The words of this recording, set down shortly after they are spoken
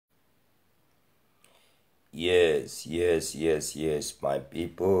Yes, my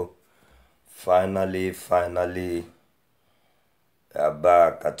people. Finally, I'm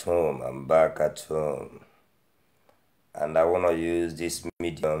back at home. I'm back at home. And I want to use this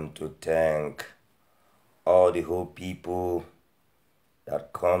medium to thank all the whole people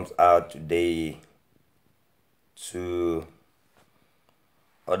that comes out today to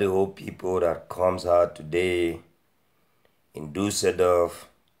all the whole people that comes out today in Dusseldorf.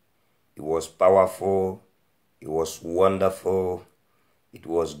 It was powerful. It was wonderful. It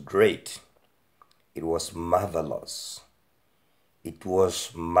was great. It was marvelous. It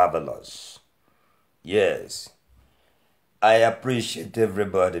was marvelous. Yes, I appreciate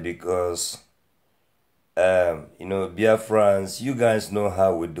everybody because, Biafrans, you guys know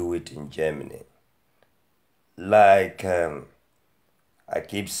how we do it in Germany. Like we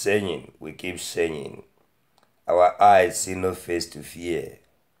keep saying, our eyes see no face to fear.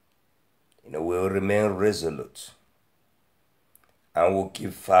 We'll remain resolute and we'll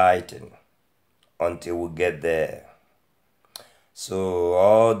keep fighting until we get there. So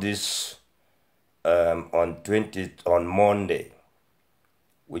all this on Monday,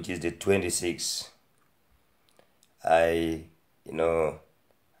 which is the 26th, I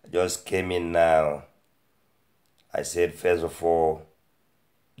just came in now. I said, first of all,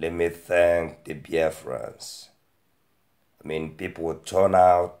 let me thank the Biafrans. People will turn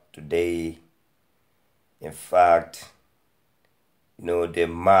out today. In fact, the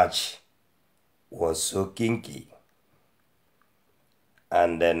march was so kinky.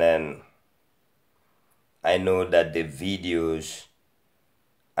 And then I know that the videos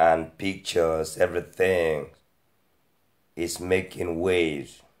and pictures, everything is making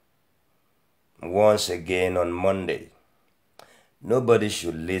waves. Once again on Monday, nobody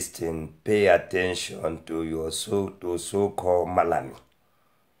should listen, pay attention to your so-called Malami,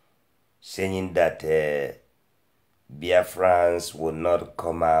 saying that Biafrans will not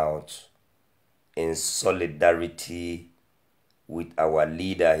come out in solidarity with our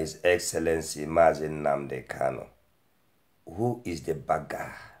leader, His Excellency Mazen Nnamdi Kanu. Who is the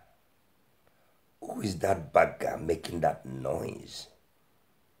bagger? Who is that bagger making that noise?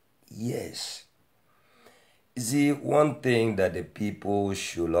 Yes. You see, one thing that the people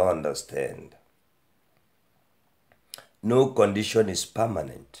should understand, no condition is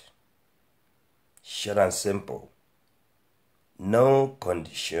permanent. Short and simple. No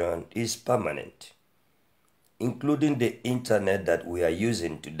condition is permanent, including the internet that we are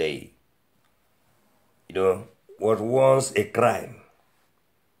using today. What was a crime?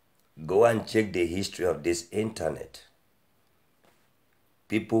 Go and check the history of this internet.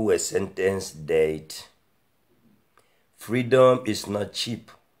 People were sentenced dead. Freedom is not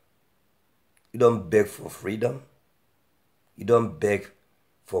cheap. You don't beg for freedom. You don't beg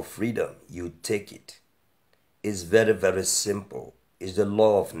for freedom. You take it. It's very, very simple. It's the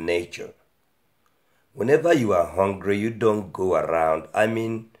law of nature. Whenever you are hungry, you don't go around.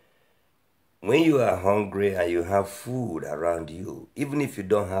 When you are hungry and you have food around you, even if you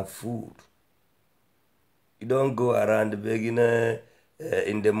don't have food, you don't go around begging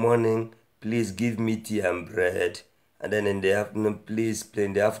in the morning, please give me tea and bread. And then in the afternoon, please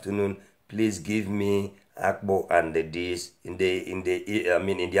give me akbo and this. In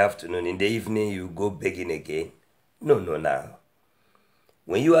the afternoon, in the evening, you go begging again. No.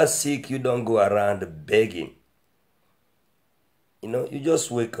 When you are sick, you don't go around begging. You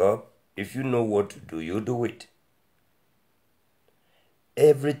just wake up. If you know what to do, you do it.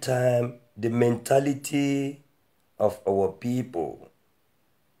 Every time, the mentality of our people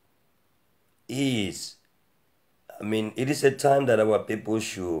is, it is a time that our people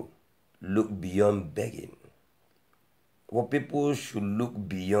should look beyond begging. Our people should look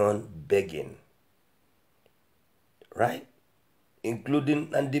beyond begging. Right?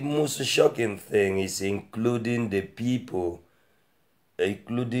 And the most shocking thing is including the people,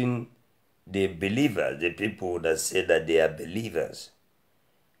 including the believers, the people that say that they are believers.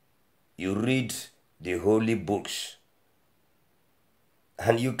 You read the holy books,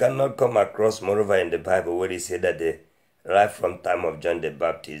 and you cannot come across, moreover, in the Bible where they say that right from time of John the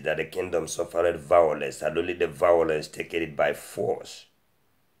Baptist, that the kingdom suffered violence, and only the violence taken it by force.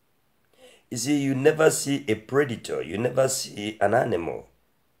 You see, you never see a predator, you never see an animal,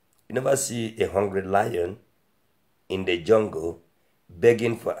 you never see a hungry lion in the jungle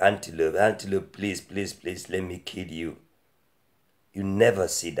begging for antelope. Antelope, please, let me kill you. You never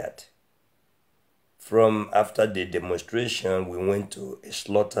see that. From after the demonstration, we went to a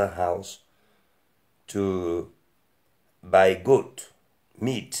slaughterhouse to buy goat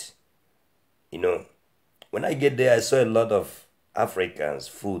meat. When I get there, I saw a lot of Africans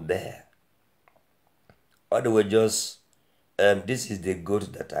food there. or they were just, this is the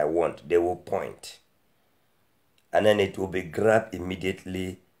goat that I want. They will point. And then it will be grabbed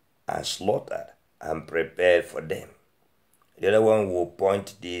immediately and slaughtered and prepared for them. The other one will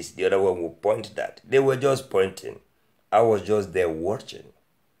point this, the other one will point that. They were just pointing. I was just there watching.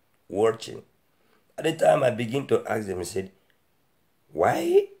 At the time I begin to ask them, I said,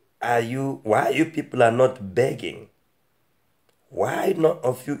 why are you people are not begging? Why none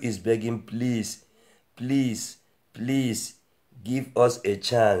of you is begging, please, please, please, give us a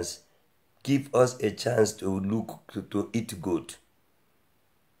chance. Give us a chance to to eat good.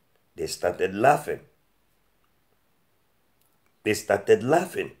 They started laughing. But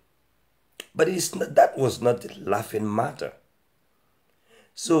that was not the laughing matter.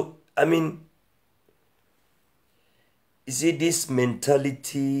 So, I mean, you see, this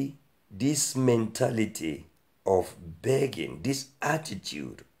mentality of begging, this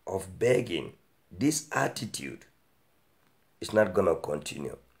attitude of begging, this attitude is not going to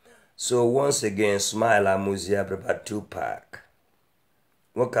continue. So once again, smile Amuzia Braba Tupac.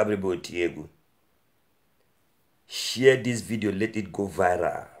 Wakabribo Tiegu. Share this video, let it go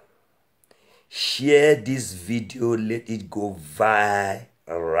viral. Share this video, let it go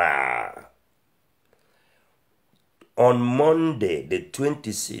viral. On Monday, the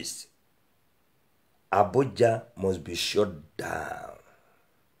 26th, Abuja must be shut down.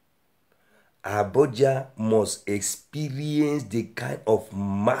 Abuja must experience the kind of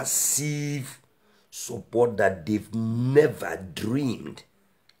massive support that they've never dreamed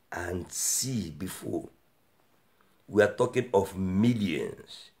and see before. We are talking of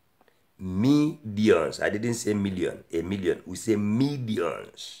millions. Millions. I didn't say million, a million. We say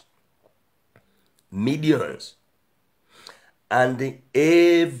millions. Millions. And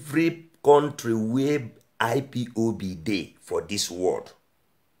every country where IPOB day for this world.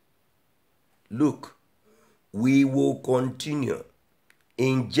 Look, we will continue.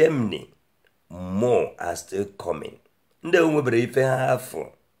 In Germany, more are still coming. Nde umebere ife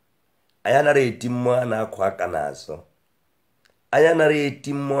hafo. Ayanara etimwa na kwa kanazo. Ayanara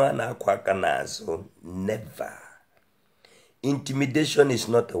etimwa na kwa kanazo. Never. Intimidation is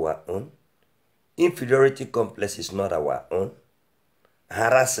not our own. Inferiority complex is not our own.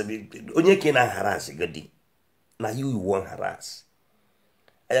 Harassment. Onye kena harass gadi. Now you won't harass.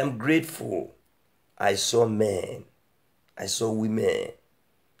 I am grateful. I saw men. I saw women.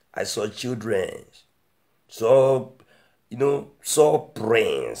 I saw children. Saw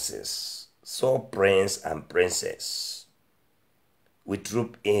princes. Saw prince and princess. We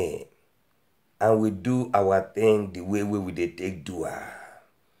troop in. And we do our thing the way we take do her.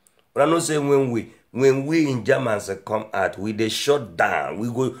 But I know say when we in Germans come out, they shut down.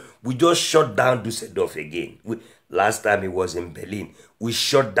 We just shut down Düsseldorf again. Last time it was in Berlin. We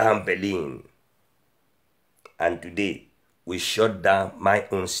shut down Berlin. And today, we shut down my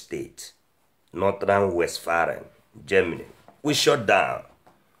own state, North Rhine-Westphalia, Germany. We shut down.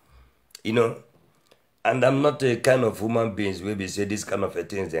 And I'm not a kind of human being where we say this kind of a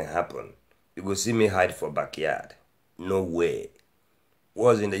things that happen. You go see me hide for backyard. No way.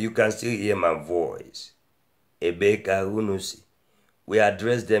 You can still hear my voice. Ebeka Unusi. We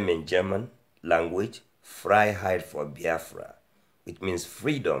address them in German language, Freiheit for Biafra, which means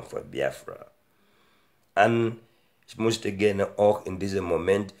freedom for Biafra. And ich möchte gerne auch in diesem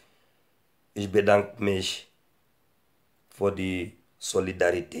Moment, ich bedanke mich für die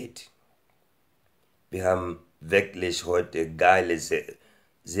Solidarität. Wir haben wirklich heute geile,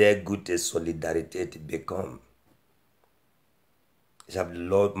 sehr gute Solidarität bekommen. Ich habe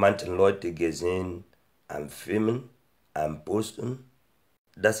manche Leute gesehen am Filmen, am Posten.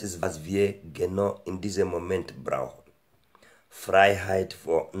 Das ist, was wir genau in diesem Moment brauchen. Freiheit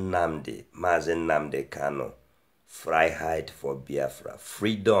for Nnamdi, Mazen Nnamdi Kanu. Freiheit for Biafra.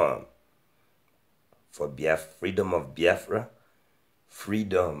 Freedom for Biafra. Freedom of Biafra.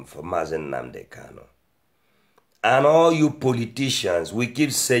 Freedom for Mazen Nnamdi Kanu. And all you politicians, we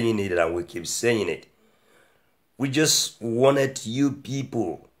keep saying it and we keep saying it. We just wanted you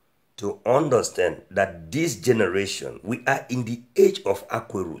people to understand that this generation, we are in the age of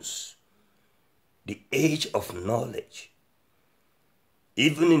Aquarius, the age of knowledge.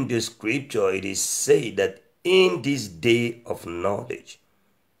 Even in the scripture, it is said that in this day of knowledge,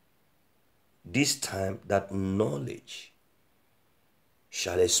 this time that knowledge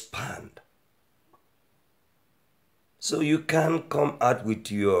shall expand. So you can't come out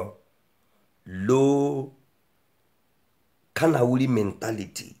with your low Kanawuri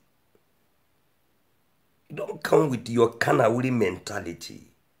mentality. You don't come with your Kanawuri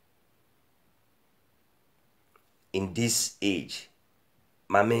mentality. In this age,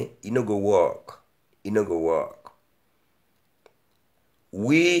 Mame, you no go work. it no go work.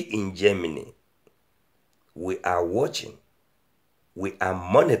 We in Germany, we are watching, we are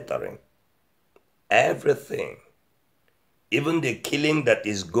monitoring everything. Even the killing that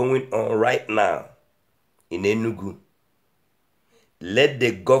is going on right now in Enugu. Let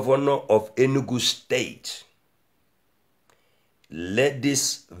the governor of Enugu State, let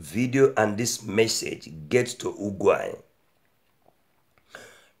this video and this message get to Uguay.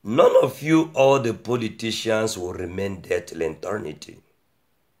 None of you, all the politicians, will remain there till eternity.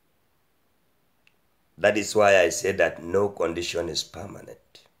 That is why I say that no condition is permanent.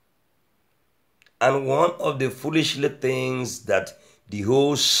 And one of the foolishly things that the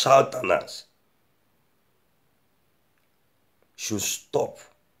whole Southerners should stop.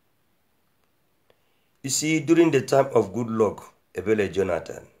 You see, during the time of good luck, Ebele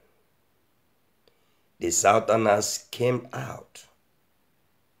Jonathan, the Southerners came out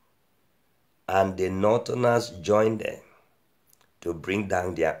and the Northerners joined them to bring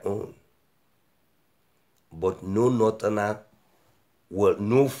down their own. But no Northerner,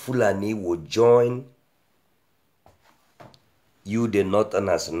 no Fulani will join you, the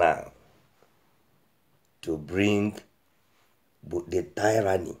Northerners, now to bring the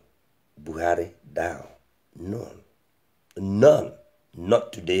tyranny, Buhari, down. None. None.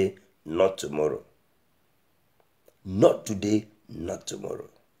 Not today, not tomorrow. Not today, not tomorrow.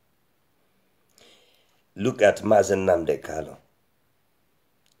 Look at Mazen Nnamdi Kanu.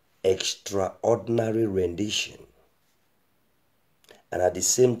 Extraordinary rendition. And at the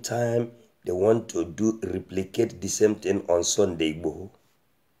same time, they want to replicate the same thing on Sunday Igboho.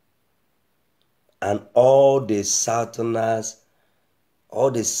 And all the Southerners, all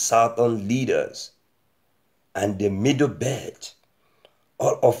the Southern leaders, and the middle belt,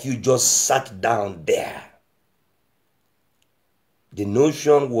 all of you just sat down there. The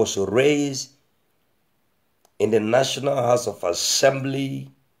notion was raised in the National House of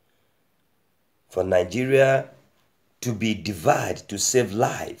Assembly for Nigeria to be divided to save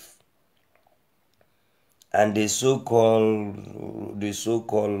life. And the so-called,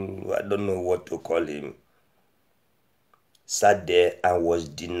 I don't know what to call him, sat there and was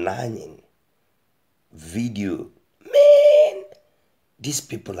denying video. Man, these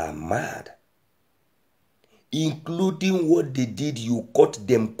people are mad. Including what they did, you caught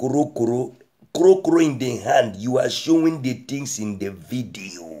them kuro in the hand. You are showing the things in the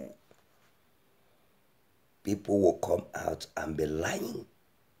video. People will come out and be lying.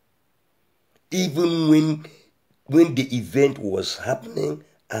 Even when the event was happening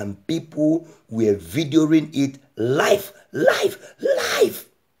and people were videoing it live.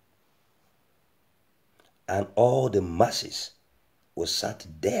 And all the masses were sat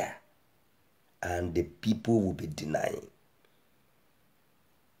there and the people will be denying.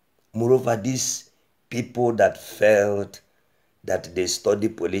 Moreover, these people that felt that they study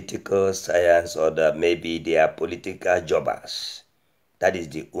political science or that maybe they are political jobbers, that is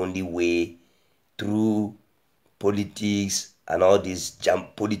the only way through politics and all these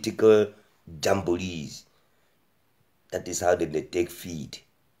political jamborees. That is how they take feed.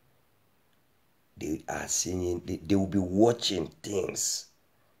 They are seeing, they will be watching things.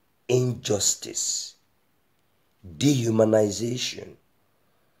 Injustice, dehumanization.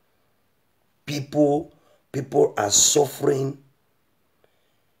 People are suffering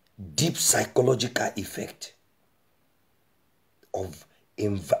deep psychological effect of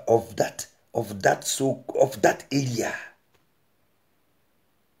that area.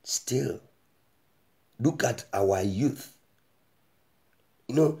 Still, look at our youth.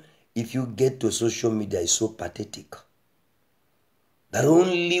 You know, if you get to social media, it's so pathetic. That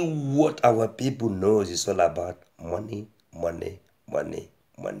only what our people knows is all about money. I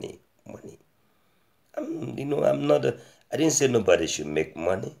didn't say nobody should make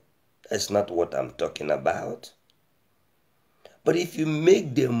money. That's not what I'm talking about. But if you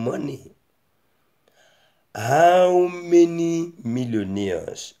make the money, how many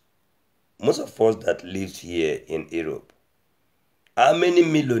millionaires, most of us that live here in Europe, how many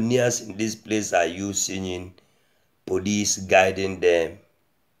millionaires in this place are you seeing police guiding them?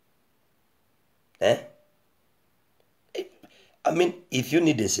 I mean, if you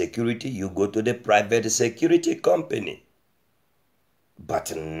need a security, you go to the private security company.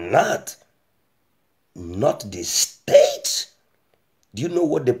 But not the state. Do you know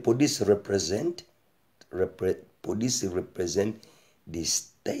what the police represent? Police represent the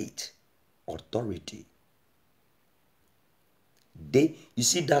state authority. You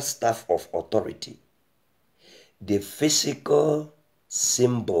see that staff of authority, the physical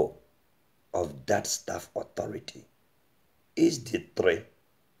symbol of that staff authority is the tree.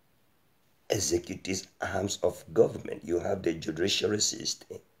 executive arms of government. You have the judiciary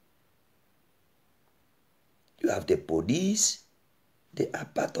system. You have the police. They are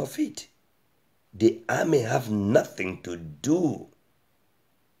part of it. The army have nothing to do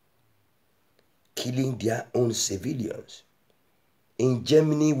killing their own civilians. In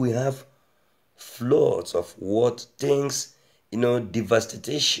Germany, we have floods of what things,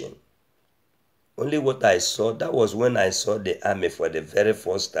 devastation. Only what I saw, that was when I saw the army for the very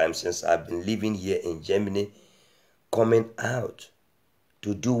first time since I've been living here in Germany, coming out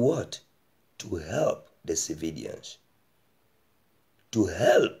to do what? To help the civilians. To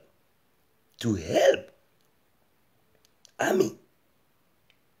help. Army.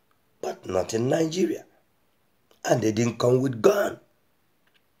 But not in Nigeria. And they didn't come with gun.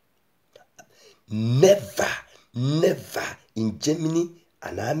 Never in Germany,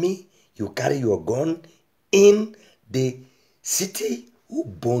 an army, you carry your gun in the city. Who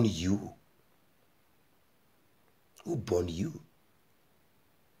born you? Who born you?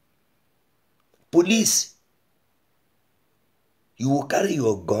 Police. You will carry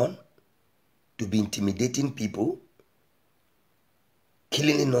your gun to be intimidating people,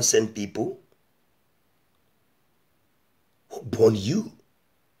 killing innocent people. Who born you?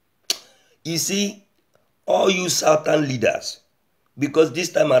 You see, all you Southern leaders, because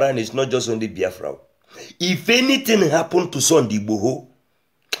this time around it's not just only Biafra. If anything happened to Sunday Igboho,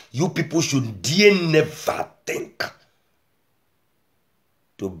 you people should dare never think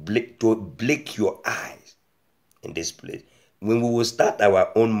to blink your eyes in this place. When we will start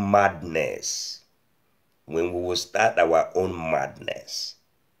our own madness,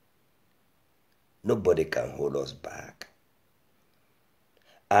 nobody can hold us back.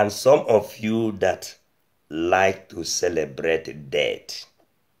 And some of you that like to celebrate death,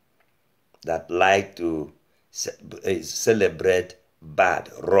 that like to celebrate bad,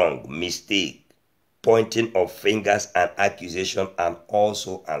 wrong, mistake, pointing of fingers and accusation and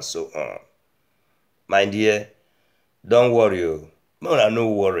also and so on. My dear, don't worry.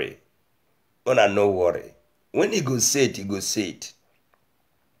 No worry. When he go say it, he go say it.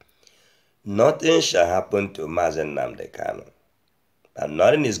 Nothing shall happen to Mazen Nnamdi Kanu. And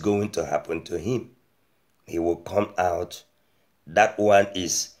nothing is going to happen to him. He will come out. That one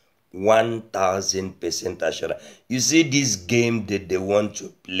is 1000% assured. You see this game that they want to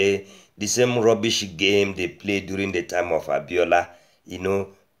play, the same rubbish game they played during the time of Abiola,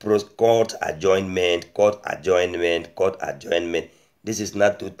 court adjournment. This is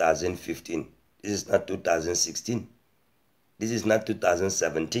not 2015. This is not 2016. This is not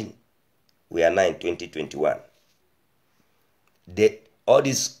 2017. We are now in 2021. All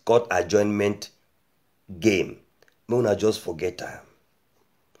this court adjournment game, may una just forget time.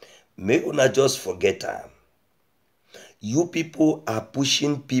 You people are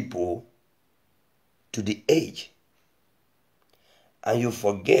pushing people to the edge. And you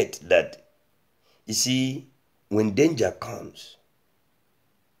forget that, you see, when danger comes,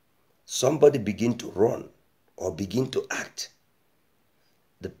 somebody begin to run or begin to act,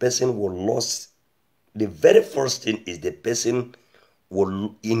 the person will lose. The very first thing is the person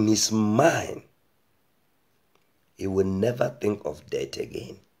will, in his mind, he will never think of death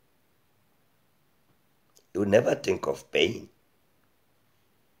again. He will never think of pain.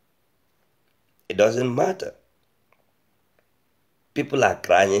 It doesn't matter. People are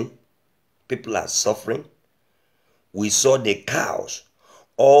crying. People are suffering. We saw the cows.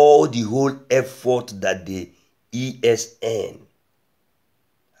 All the whole effort that the ESN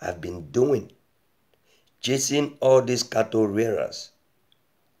have been doing, chasing all these cattle rearers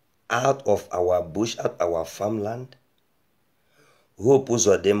out of our bush, out of our farmland. Hope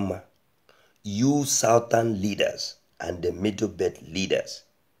Uzodinma, you Southern leaders and the Middle Belt leaders,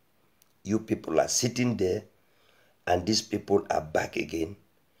 you people are sitting there and these people are back again.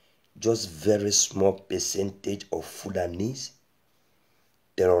 Just very small percentage of Fulanese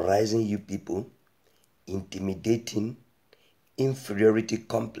terrorizing you people, intimidating, inferiority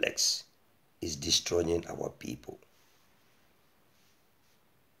complex is destroying our people.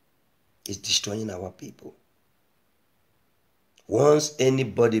 It's destroying our people. Once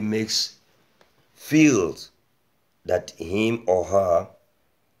anybody feels that him or her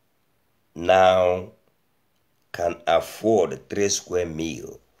now can afford a 3 square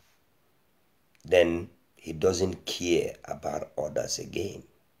meal, then he doesn't care about others again.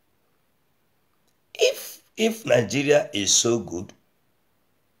 If Nigeria is so good,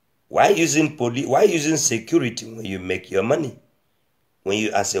 why using police? Why using security when you make your money? When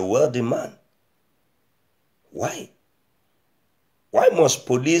you as a wealthy man? Why? Why must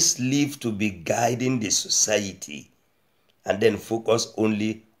police live to be guiding the society and then focus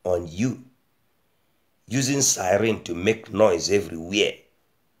only on you? using siren to make noise everywhere.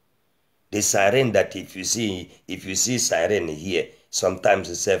 The siren that if you see siren here, sometimes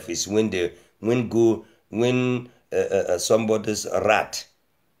itself is when somebody's rat,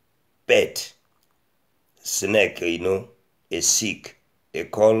 pet, snake, is sick. They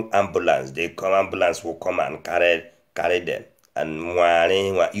call ambulance. Ambulance will come and carry them. And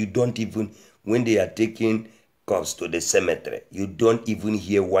you don't even, when they are taking corpse to the cemetery, you don't even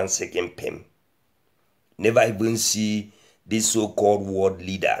hear 1 second pim. Never even see these so-called world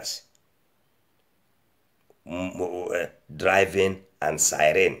leaders driving and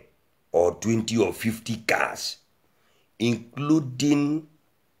siren or 20 or 50 cars, including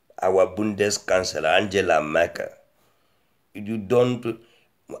our Bundeskanzler Angela Merkel. You don't,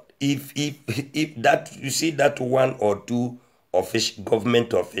 if that, you see that 1 or 2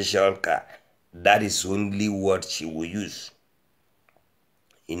 government official car, that is only what she will use.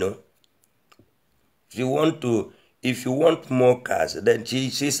 If you want more cars, then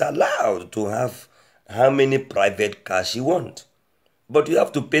she's allowed to have how many private cars she wants. But you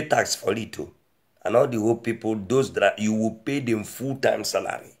have to pay tax for it too. And all the whole people, those that you will pay them full-time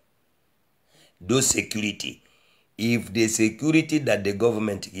salary. Those security. If the security that the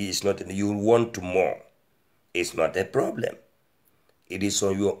government is not, you want more, it's not a problem. It is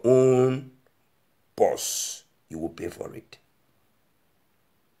on your own purse. You will pay for it.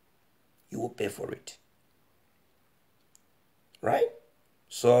 You will pay for it. Right?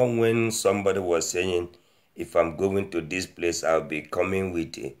 So when somebody was saying, if I'm going to this place, I'll be coming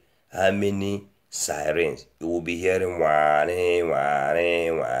with how many sirens? You will be hearing whine,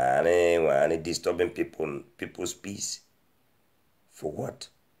 disturbing people's peace. For what?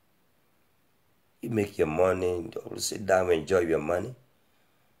 You make your money, you sit down, enjoy your money.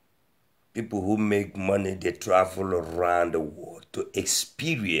 People who make money, they travel around the world to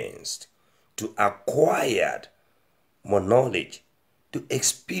experience, to acquire more knowledge, to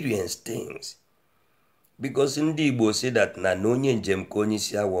experience things. Because in the Igbo say that na nonye njem konyi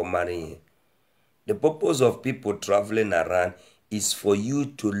si awo mari. The purpose of people traveling around is for you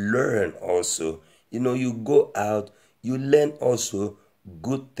to learn also. You go out, you learn also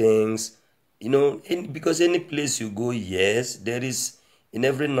good things. Because any place you go, yes, there is, in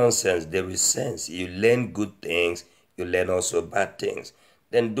every nonsense, there is sense. You learn good things, you learn also bad things.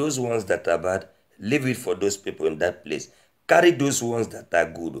 Then those ones that are bad, leave it for those people in that place. Carry those ones that are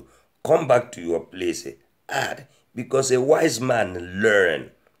good. Come back to your place. Add. Because a wise man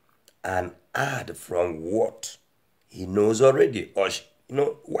learn and add from what he knows already. Or,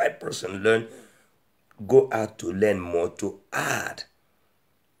 white person learn, go out to learn more, to add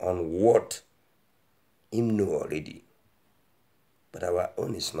on what he know already. But our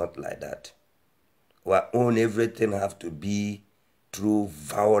own is not like that. Our own, everything have to be through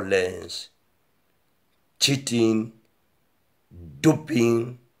violence, cheating,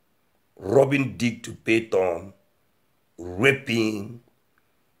 doping, robbing dick to pay Tom, raping,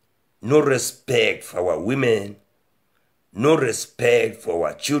 no respect for our women, no respect for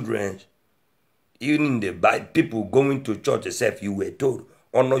our children. Even in the Bible, people going to church, except you were told,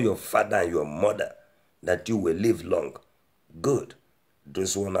 honor your father and your mother, that you will live long. Good.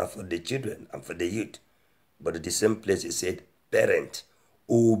 Those one are for the children and for the youth. But at the same place, he said, parent,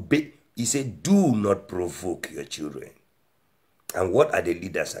 obey. He said, do not provoke your children. And what are the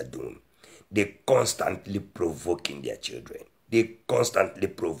leaders are doing? They constantly provoking their children. They constantly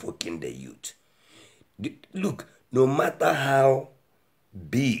provoking the youth. Look, no matter how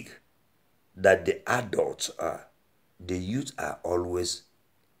big that the adults are, the youth are always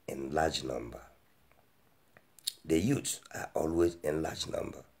in large number. The youth are always in large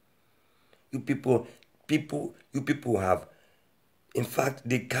number. You people have, in fact,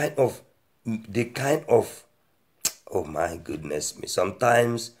 the kind of, oh my goodness me.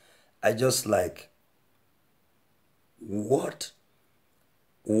 Sometimes I just like, what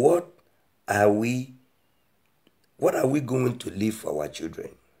are we going to leave for our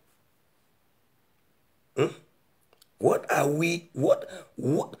children?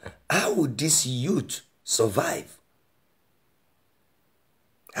 How would this youth survive?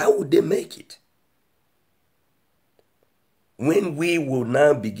 How would they make it? When we will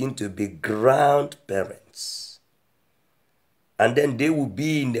now begin to be grandparents, and then they will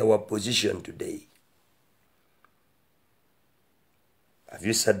be in our position today. Have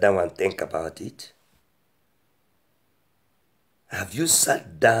you sat down and think about it? Have you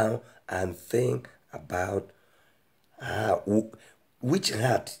sat down and think about which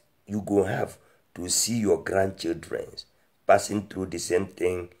heart you go have to see your grandchildren passing through the same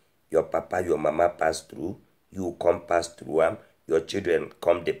thing your papa, your mama passed through? You come pass through them, your children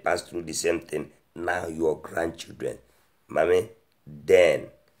come, they pass through the same thing now your grandchildren, mommy, then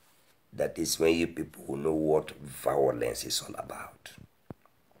that is when you people will know what violence is all about.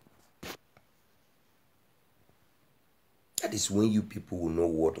 That is when you people will know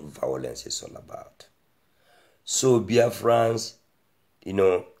what violence is all about. So Biafrans, you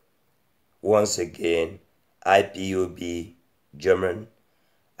know, once again, IPOB German,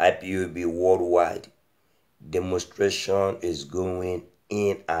 IPOB worldwide, demonstration is going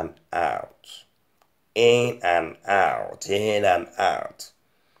in and out. In and out, in and out.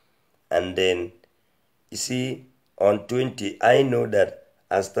 And then, you see, on 20, I know that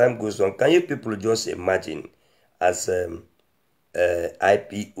as time goes on, can you people just imagine as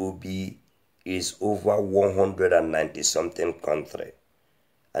IPOB is over 190 something country,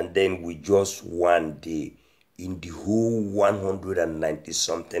 and then we just one day in the whole 190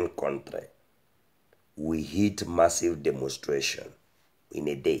 something country, we hit massive demonstration in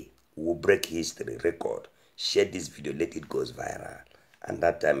a day. We'll break history record. Share this video, let it go viral, and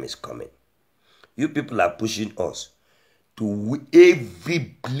that time is coming. You people are pushing us to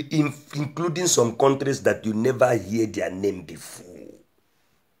every, including some countries that you never hear their name before,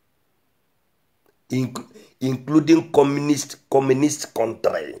 including communist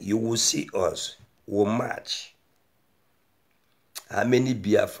country. You will see us. We'll march. How many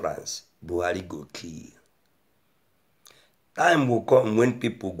Biafrans Buhari go kill? Time will come when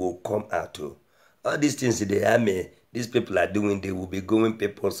people go come out. All these things in the army, these people are doing, they will be going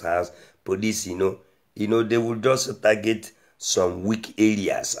people's house, police, you know, they will just target some weak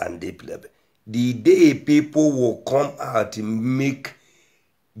areas, and the day people will come out and make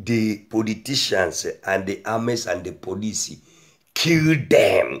the politicians and the armies and the police kill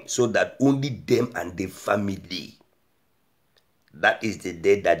them, so that only them and the family. That is the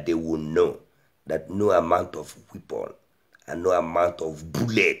day that they will know that no amount of weapon and no amount of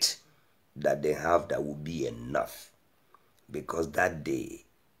bullet that they have that will be enough. Because that day,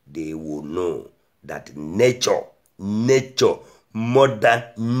 they will know that nature, modern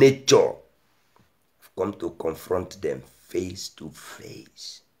nature, have come to confront them face to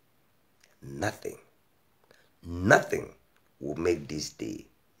face. Nothing will make this day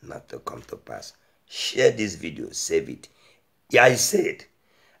not to come to pass. Share this video, save it. Yeah, I said,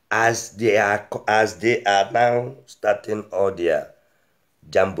 as they are now starting all their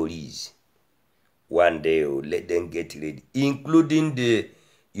jamborees, one day we'll let them get ready, including the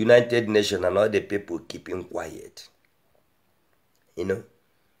United Nations and all the people keeping quiet. You know,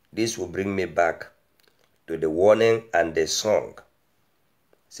 this will bring me back to the warning and the song.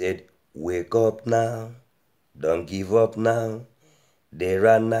 Said, wake up now, don't give up now. Day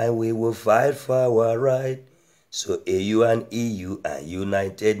and night we will fight for our right. So AU and EU and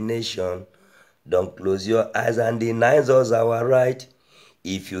United Nations, don't close your eyes and deny us our right.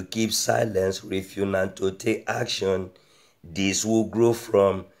 If you keep silence, refuse not to take action, this will grow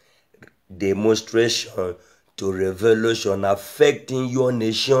from demonstration to revolution, affecting your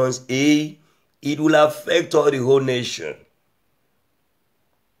nations. It will affect all the whole nation.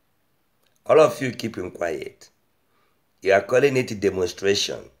 All of you keeping quiet. You are calling it a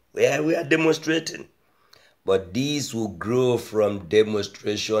demonstration. We are demonstrating. But these will grow from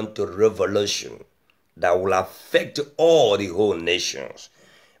demonstration to revolution that will affect all the whole nations.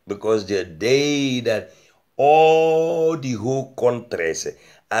 Because the day that all the whole countries,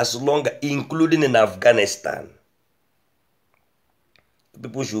 as long, including in Afghanistan,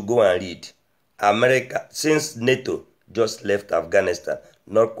 people should go and read. America, since NATO just left Afghanistan,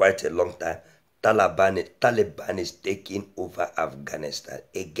 not quite a long time, Taliban is taking over Afghanistan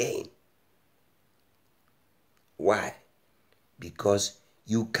again. Why? Because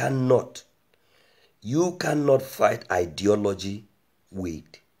you cannot fight ideology with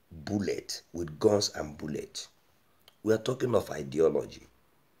bullets, with guns and bullets. We are talking of ideology.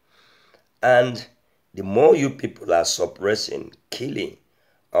 And the more you people are suppressing, killing,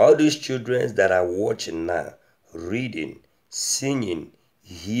 all these children that are watching now, reading, singing,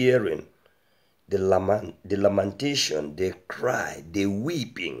 hearing, the lamentation, the cry, the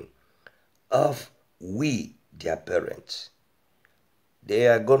weeping of we, their parents, they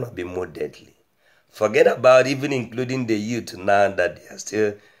are going to be more deadly. Forget about even including the youth now that they are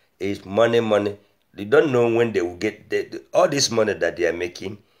still, it's money. They don't know when they will get all this money that they are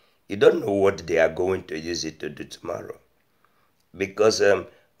making. You don't know what they are going to use it to do tomorrow. Because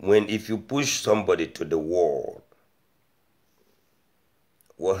if you push somebody to the wall,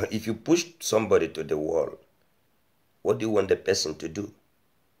 if you push somebody to the wall, what do you want the person to do?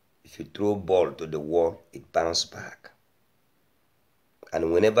 If you throw a ball to the wall, it bounces back.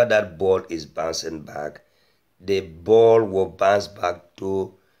 And whenever that ball is bouncing back, the ball will bounce back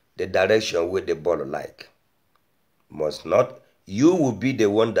to the direction where the ball like. Must not. You will be the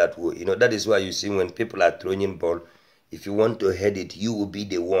one that will, that is why you see when people are throwing ball, if you want to head it, you will be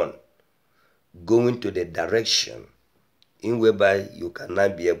the one going to the direction in whereby you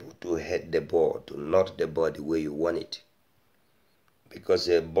cannot be able to head the ball, to knock the ball the way you want it. Because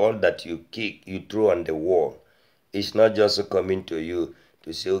a ball that you kick, you throw on the wall, it's not just coming to you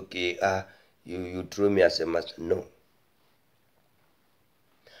to say, okay, you throw me as a master. No.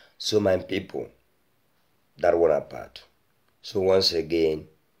 So my people, that one apart. So once again,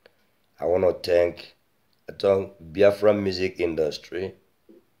 I want to thank Biafra music industry.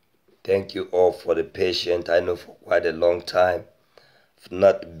 Thank you all for the patience. I know for quite a long time for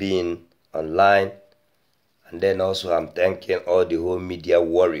not being online. And then also I'm thanking all the whole media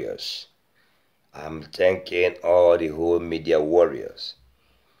warriors. I'm thanking all the whole media warriors.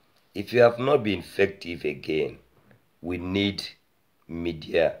 If you have not been effective again, we need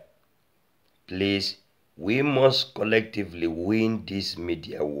media. Please, we must collectively win this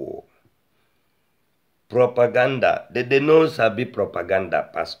media war. Propaganda, they know sabi propaganda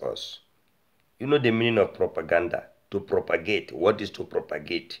past us. You know the meaning of propaganda? To propagate. What is to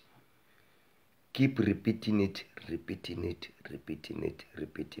propagate? Keep repeating it, repeating it, repeating it,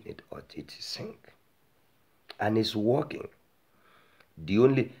 repeating it, or it sink. And it's working.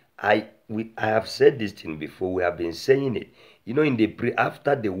 I have said this thing before. We have been saying it. In the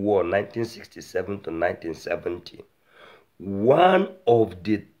after the war, 1967 to 1970, one of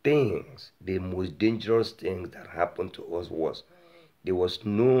the things, the most dangerous things that happened to us was there was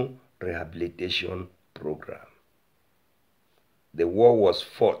no rehabilitation program. The war was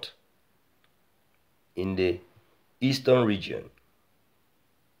fought in the eastern region,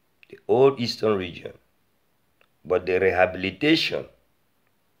 the old eastern region, but the rehabilitation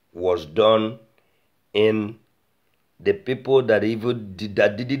was done in the people that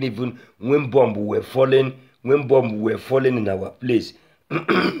didn't even, when bombs were falling in our place.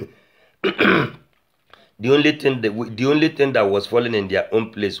 The only thing that was falling in their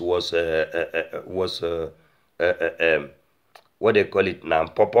own place was what they call it now,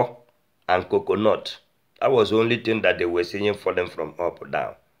 pawpaw and coconut. That was the only thing that they were seeing falling from up or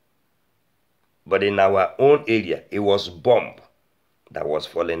down. But in our own area, it was bomb that was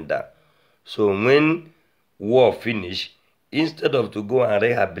falling down. So when war finished, instead of to go and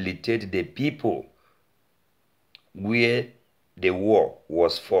rehabilitate the people where the war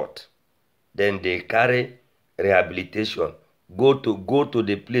was fought, then they carry rehabilitation, go to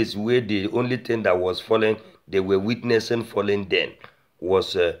the place where the only thing that was falling, they were witnessing falling then,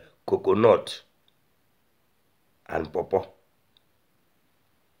 was coconut and pawpaw.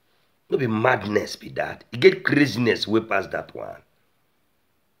 No be madness be that. You get craziness way past that one.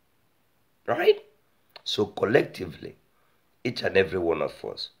 Right? So collectively, each and every one of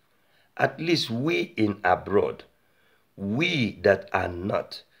us, at least we in abroad, we that are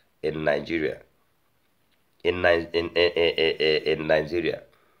not in Nigeria, in Nigeria,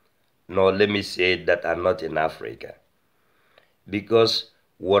 no, let me say that are not in Africa, because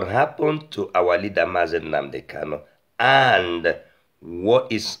what happened to our leader Mazen Nnamdi Kanu and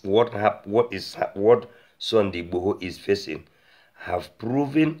what Sunday Igboho is facing have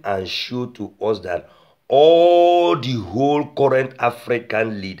proven and shown to us that all the whole current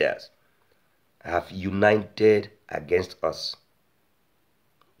African leaders have united against us.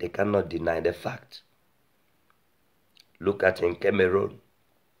 They cannot deny the fact. Look at in Cameroon,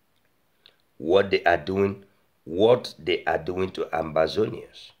 what they are doing to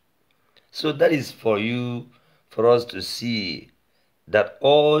Ambazonians. So that is for us to see that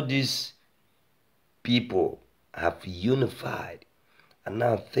all these people have unified. And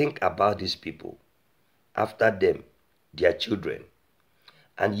now think about these people. After them, their children.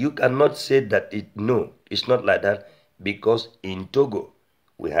 And you cannot say that it's not like that, because in Togo,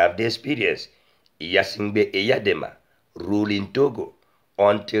 we have the experience. Yasingbe Eyadema ruled in Togo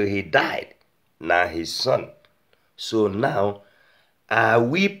until he died. Now his son. So now, are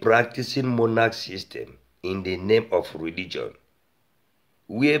we practicing monarch system in the name of religion?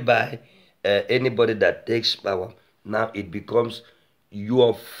 Whereby anybody that takes power, now it becomes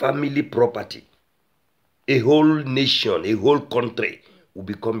your family property. A whole nation, a whole country will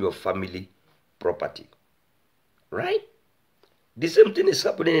become your family property. Right? The same thing is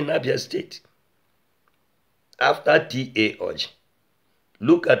happening in Abia State. After T.A. Oj,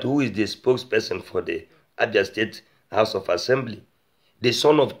 look at who is the spokesperson for the Abia State House of Assembly. The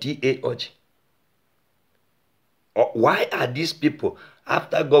son of T.A. Oj. Why are these people,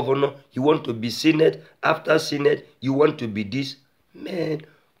 after governor, you want to be senate, after senate, you want to be this? Man,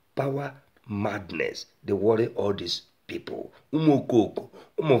 power madness. They worry all these people. Umokoko,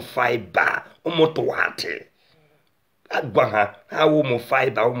 fiber, umotowate. Agwaha, how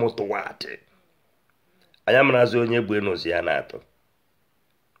fiber, umotowate. I am Razonye Buenos Yanato.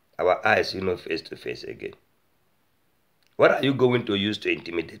 Our eyes, face to face again. What are you going to use to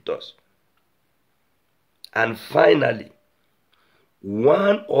intimidate us? And finally,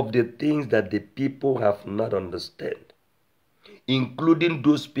 one of the things that the people have not understood, including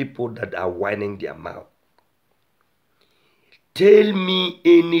those people that are whining their mouth. Tell me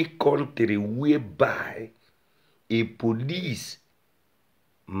any country whereby a police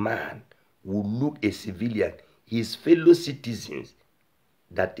man will look a civilian, his fellow citizens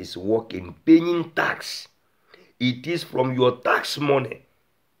that is working, paying tax. It is from your tax money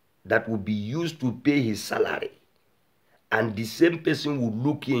that will be used to pay his salary. And the same person will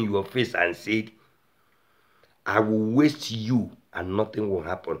look in your face and say, I will waste you and nothing will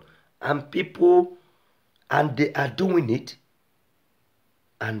happen. And people, and they are doing it,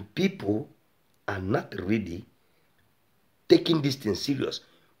 and people are not really taking this thing serious.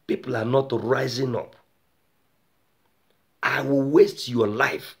 People are not rising up. I will waste your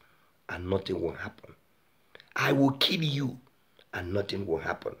life and nothing will happen. I will kill you and nothing will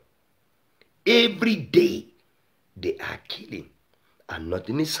happen. Every day they are killing and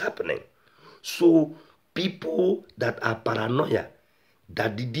nothing is happening. So people that are paranoia,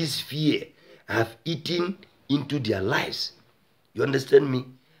 that this fear have eaten into their lives, you understand me,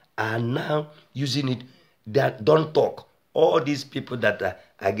 are now using it. That don't talk. All these people that are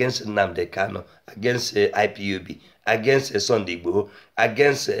against Nnamdi Kanu, against IPOB, against Sunday Igboho,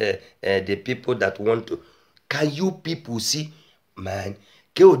 against the people that want to. Can you people see, man,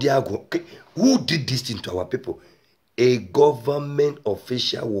 who did this thing to our people? A government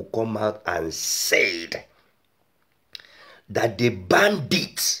official will come out and say that the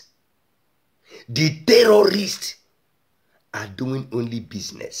bandits, the terrorists are doing only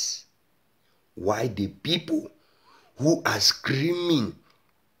business. Why the people who are screaming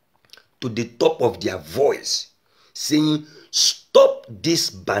to the top of their voice, saying, stop this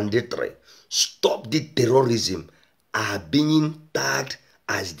banditry, stop the terrorism, are being tagged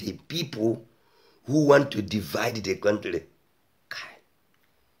as the people who want to divide the country.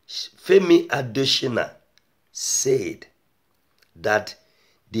 Femi Adesina said that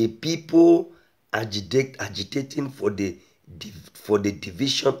the people agitating for the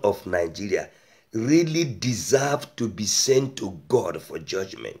division of Nigeria really deserve to be sent to God for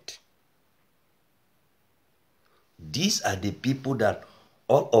judgment. These are the people that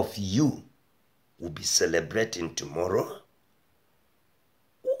all of you will be celebrating tomorrow.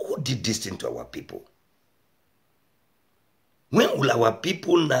 Who did this thing to our people? When will our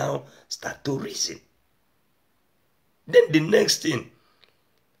people now start to reason? Then the next thing,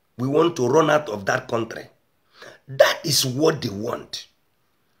 we want to run out of that country. That is what they want.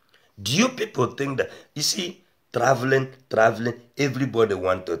 Do you people think that, you see, traveling, everybody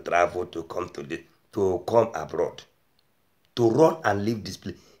want to travel to come abroad, to run and leave this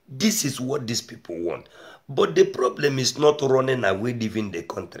place. This is what these people want. But the problem is not running away, leaving the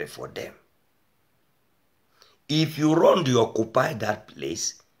country for them. If you run, they occupy that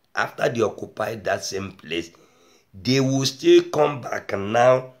place. After they occupy that same place, they will still come back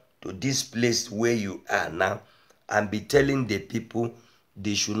now to this place where you are now and be telling the people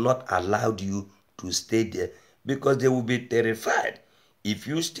they should not allow you to stay there because they will be terrified. If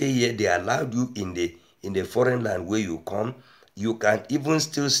you stay here, they allowed you in the foreign land where you come. You can even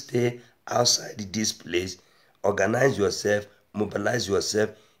still stay outside this place, organize yourself, mobilize yourself.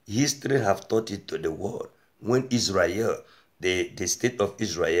 History have taught it to the world. When Israel, the state of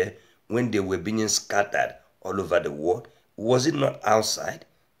Israel, when they were being scattered all over the world, was it not outside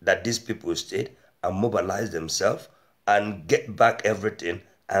that these people stayed and mobilized themselves and get back everything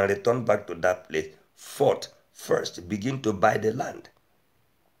and return back to that place? Fought first, begin to buy the land.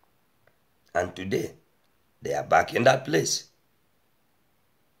 And today, they are back in that place.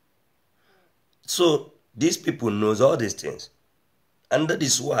 So, these people knows all these things. And that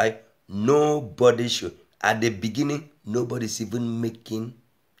is why nobody should, at the beginning, nobody's even making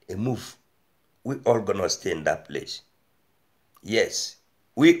a move. We all gonna stay in that place. Yes,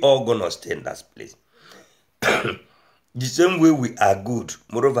 we all gonna stay in that place. The same way we are good,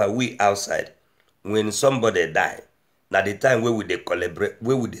 moreover, we outside, when somebody die, now the time where we they collaborate,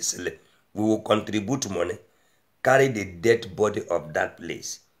 where we they select, we will contribute money, carry the dead body of that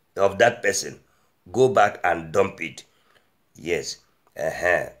place, of that person, go back and dump it. Yes,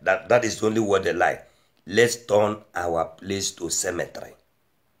 that is only what they like. Let's turn our place to cemetery.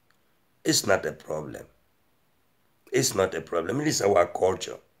 It's not a problem. It's not a problem. It is our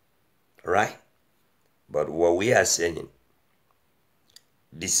culture, right? But what we are saying,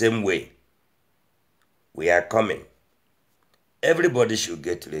 the same way we are coming, everybody should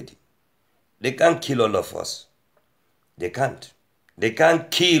get ready. They can't kill all of us. They can't. They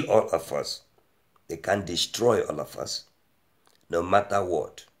can't kill all of us. They can't destroy all of us. No matter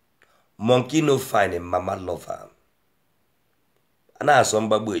what. Monkey no find a mama lover. Ana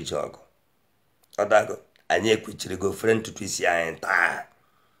asombabu ejogo. Odago. Anye kuchiri go friend to twisi enta.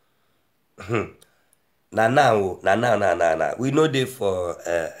 Na. We know they for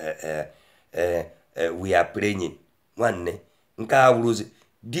we are praying. One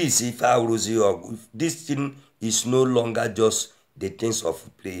this if this thing is no longer just the things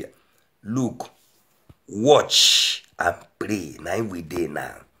of prayer. Look, watch and pray. Now we day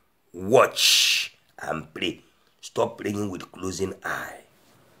now. Watch and pray. Stop praying with closing eye.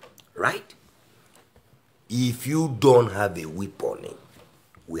 Right? If you don't have a weapon,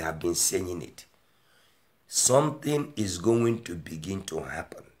 we have been saying it, something is going to begin to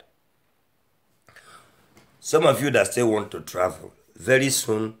happen. Some of you that still want to travel, very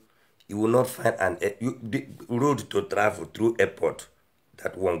soon you will not find the road to travel through airport.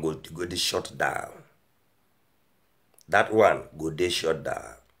 That one go to shut down. That one go to shut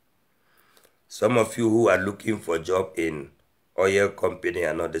down. Some of you who are looking for job in oil company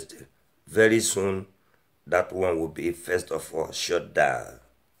and other stuff, very soon that one will be first of all shut down.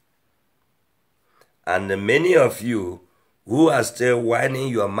 And many of you who are still whining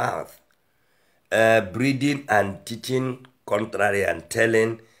your mouth, breathing and teaching contrary and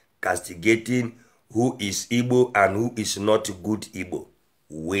telling, castigating who is Igbo and who is not good Igbo.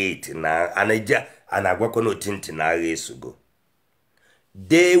 Wait now, and I work on tintin ago.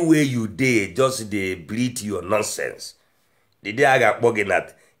 Day where you day, just they breathe your nonsense. The day I got bugging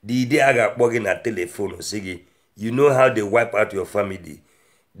at telephone, Sigi, you know how they wipe out your family.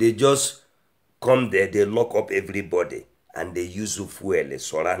 They just come there, they lock up everybody, and they use fuel, they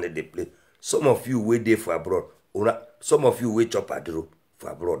surround the place. Some of you wait there for abroad. Some of you wait up at the road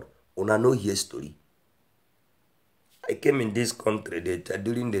for abroad. Una know here story. I came in this country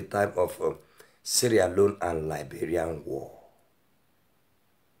during the time of Sierra Leone and Liberian War.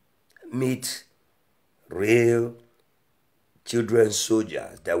 Meet real children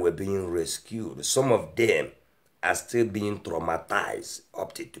soldiers that were being rescued. Some of them are still being traumatized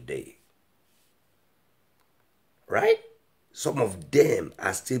up to today. Right? Some of them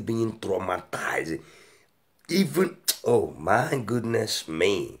are still being traumatized. Even, oh my goodness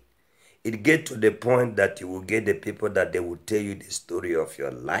me. It gets to the point that you will get the people that they will tell you the story of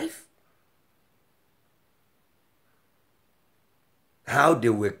your life. How they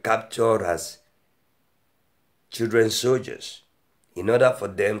were captured as children soldiers in order for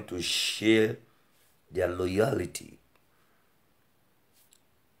them to share their loyalty.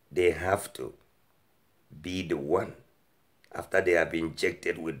 They have to be the one, after they have been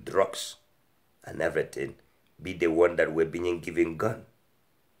injected with drugs and everything, be the one that were being given gun.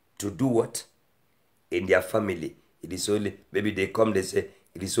 To do what? In their family, it is only, maybe they come, they say,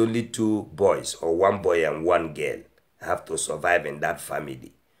 it is only 2 boys or 1 boy and 1 girl have to survive in that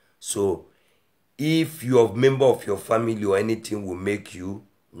family. So, if your member of your family or anything will make you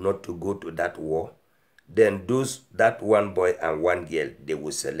not to go to that war, then that 1 boy and 1 girl, they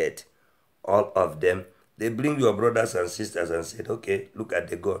will select. All of them, they bring your brothers and sisters and said, okay, look at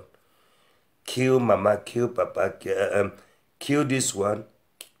the gun. Kill mama, kill papa, kill this one,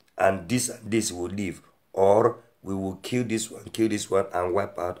 and this will live. Or we will kill this one, and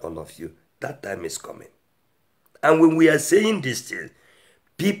wipe out all of you. That time is coming. And when we are saying this thing,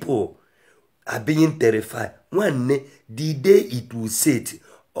 people are being terrified. One day, the day it will set,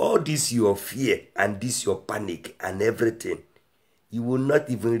 all this your fear and this your panic and everything, you will not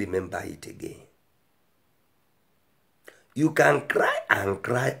even remember it again. You can cry and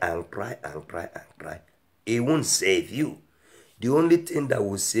cry and cry and cry and cry. It won't save you. The only thing that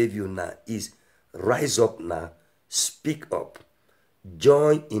will save you now is rise up now, speak up,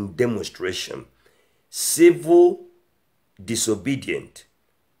 join in demonstration, civil disobedient,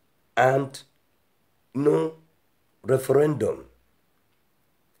 and no referendum.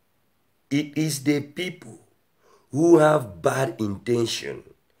 It is the people who have bad intention,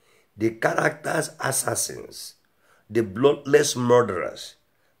 the characters assassins, the bloodless murderers,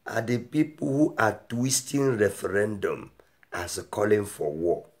 are the people who are twisting referendum as a calling for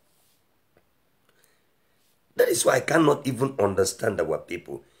war. That is why I cannot even understand our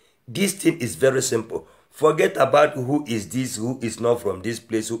people. This thing is very simple. Forget about who is this, who is not from this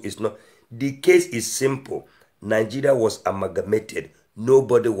place, who is not. The case is simple. Nigeria was amalgamated.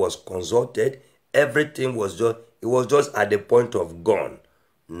 Nobody was consulted. Everything was just, it was just at the point of gone.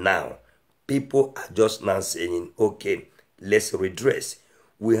 Now, people are just now saying, okay, let's redress.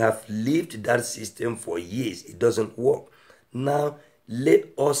 We have lived that system for years. It doesn't work. Now, let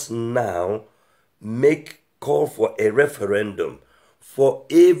us now call for a referendum for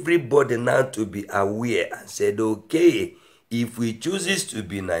everybody now to be aware and said, okay, if we chooses to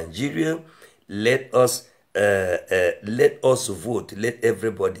be Nigerian, let us vote. Let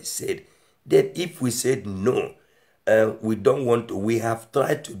everybody say that. If we said no, we don't want to, we have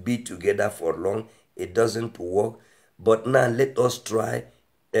tried to be together for long, it doesn't work. But now let us try,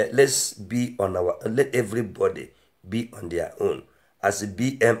 let's be on let everybody be on their own. As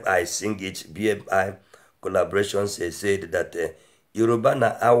BMI sing it, BMI collaboration said that Yoruba na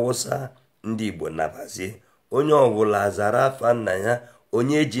Hausa ndị Igbo nabazie, onye ọbụla azara afa nna ya,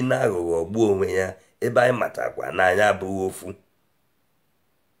 onye ji na aghụghọ gbuo onwe ya, ebe anyị matakwa na anyị abụghị ofu.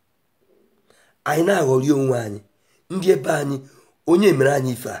 Anyị na-aghọrị onwe anyị, ndị ebe anyị, onye mere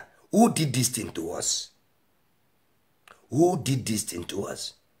anyị ife a, who did this thing to us? Who did this thing to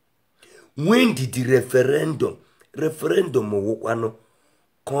us? When did the referendum wụkwanụ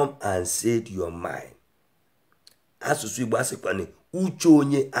come and said your mind? Asụsụ Igbo asịkwana uche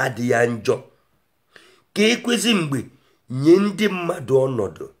onye adịghị njọ. Ka ekwezi mgbe nye ndị mmadụ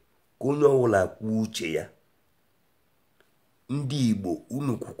ọnọdụ ka onye ọbụla kwuo uche ya. Ndị Igbo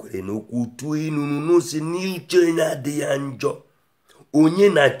unu kwukwere n'okwu tụọ inunu n'osi n'uche onye adịghị njọ. Onye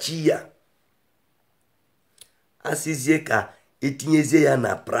na chi ya. Asịzie ka etinyezie ya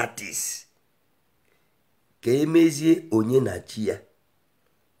na practice. Ka emezie onye na chi ya.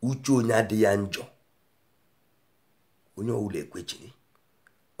 Uche onye adịghị njọ. Onye ọbụla ekwechiri.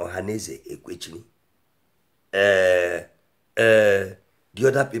 Ọhaneze ekwechiri. The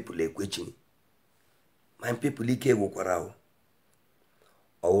other people ekwechiri. My people ike gwụkwara ahụ.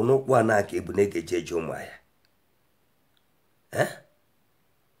 Ọwụnụkwu a na-aka ebu na-egeje eje ụmụahịa.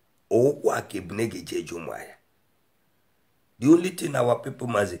 Ọwụkwu aka ebu na-egeje eje ụmụahịa. The only thing our people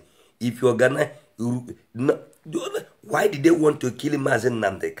must, if you organize, why did they want to kill Mazi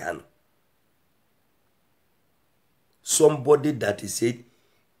Nnamdi Kanu? Somebody that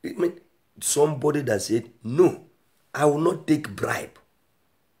said, no, I will not take bribe.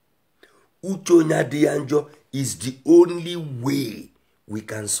 Uchonya Dianjo is the only way we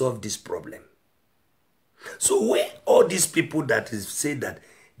can solve this problem. So when all these people that say that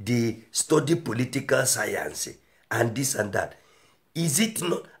they study political science and this and that, is it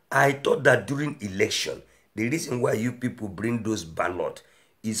not? I thought that during election, the reason why you people bring those ballots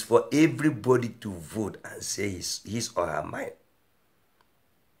is for everybody to vote and say his or her mind.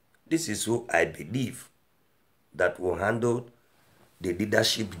 This is who I believe that will handle the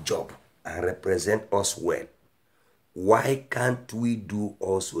leadership job and represent us well. Why can't we do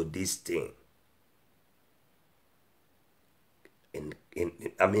also this thing?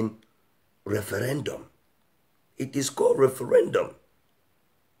 Referendum. It is called referendum.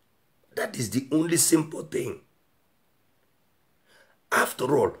 That is the only simple thing.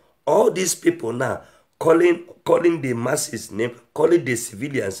 After all these people now calling the masses name, calling the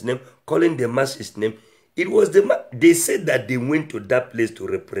civilians name, calling the masses name, it was they said that they went to that place to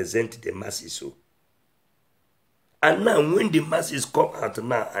represent the masses. So. And now when the masses come out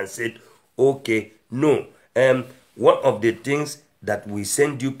now and said, okay, no, one of the things that we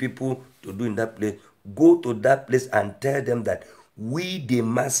send you people to do in that place, go to that place and tell them that we the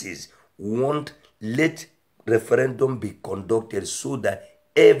masses want let referendum be conducted so that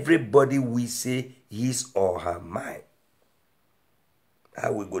everybody will say his or her mind.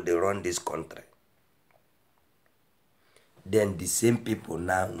 How we go to run this country? Then the same people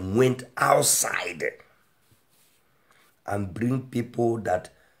now went outside and brought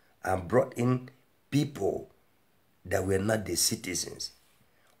in people that were not the citizens.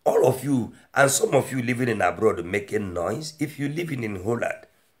 All of you, and some of you living in abroad making noise, if you're living in Holland,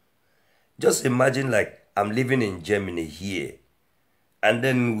 just imagine like I'm living in Germany here, and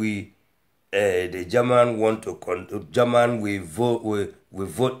then the German want to we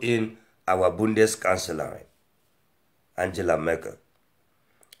vote in our Bundeskanzlerin, Angela Merkel,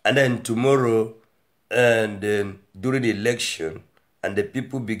 and then tomorrow, and then during the election, and the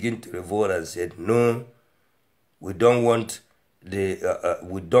people begin to revolt and said, no, we don't want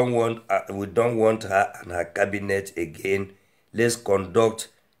we don't want her and her cabinet again. Let's conduct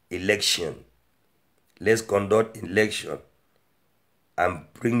election. Let's conduct election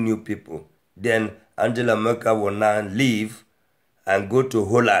and bring new people. Then Angela Merkel will now leave and go to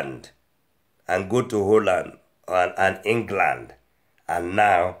Holland and England and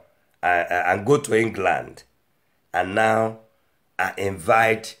now and go to England and now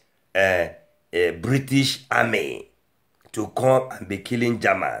invite a British army to come and be killing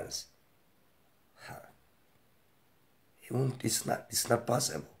Germans. It's not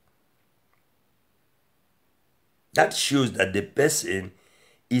possible. That shows that the person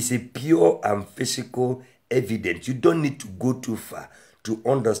is a pure and physical evidence. You don't need to go too far to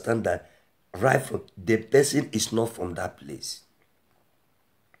understand that right from the person is not from that place.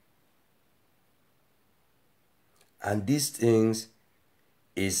 And these things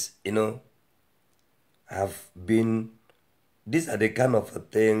is, have been, these are the kind of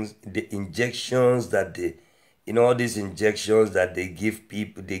things, the injections that all these injections that they give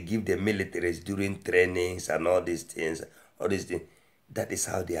people, they give the militaries during trainings and all these things, that is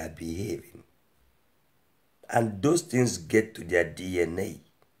how they are behaving. And those things get to their DNA.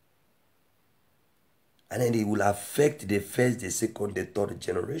 And then it will affect the first, the second, the third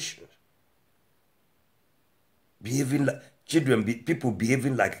generation. Behaving like children, people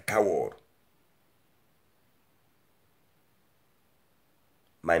behaving like a coward.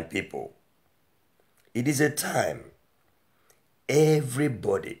 My people, it is a time,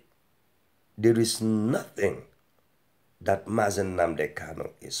 everybody, there is nothing that Mazen Nnamdi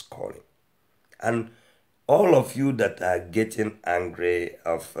Kanu is calling. And all of you that are getting angry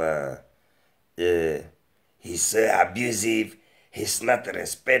of he's abusive, he's not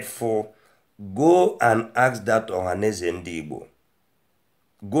respectful, go and ask that Ohaneze Ndi Igbo.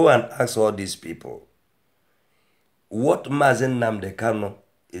 Go and ask all these people. What Mazen Nnamdi Kanu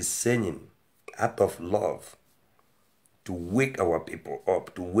is saying out of love to wake our people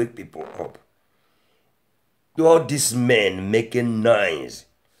up, to wake people up. All these men making noise,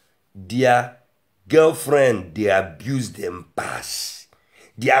 their girlfriend, they abuse them past.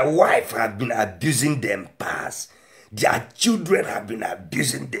 Their wife have been abusing them past. Their children have been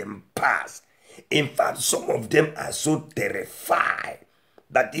abusing them past. In fact, some of them are so terrified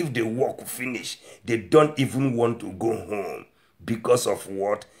that if the work finish, they don't even want to go home because of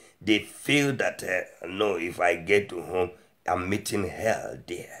what? They feel that, no, if I get to home, I'm meeting hell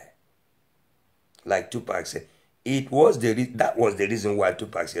there. Like Tupac said, that was the reason why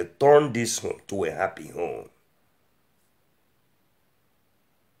Tupac said, turn this home to a happy home.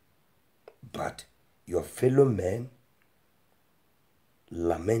 But your fellow men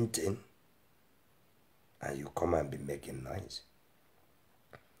lamenting, and you come and be making noise.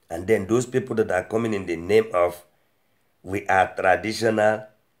 And then those people that are coming in the name of, we are traditional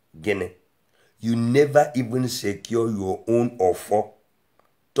Guinea. You never even secure your own offer.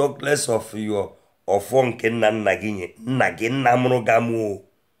 Talk less of your offer nke nna gị nna mụrụ gamu.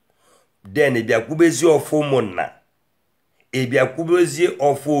 Then ebia kubezi offer monna. Ebia kubezi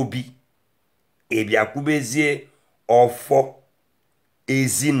offer obi. Ebia kubezi offer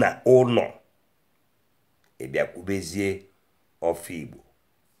ezina ono. Ebia kubezi offer Igbo.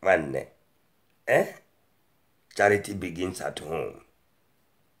 Manne. Charity begins at home.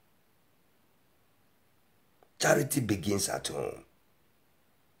 Charity begins at home.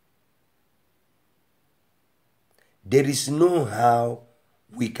 There is no how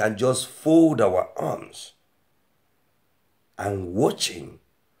we can just fold our arms and watching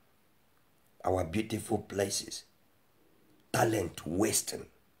our beautiful places, talent wasting,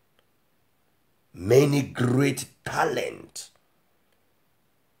 many great talent,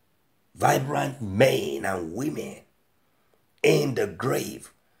 vibrant men and women in the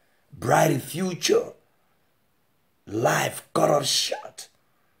grave, bright future, life cut off short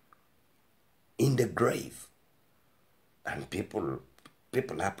in the grave. And people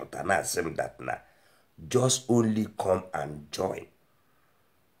happen to not say that now. Just only come and join.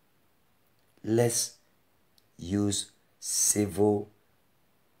 Let's use civil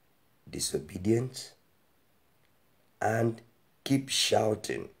disobedience and keep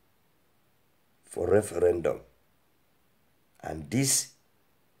shouting for referendum. And this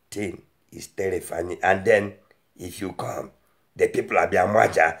thing is terrifying. And then if you come, the people are being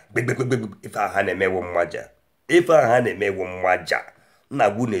mwaja. If I had a mwaja. If I had a mwaja.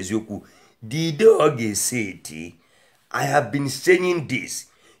 Nagunezuku. The dog is saying, I have been saying this.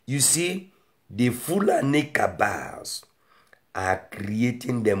 You see, the Fulani cabals are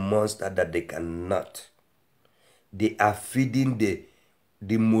creating the monster that they cannot. They are feeding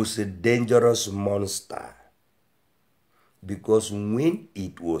the most dangerous monster. Because when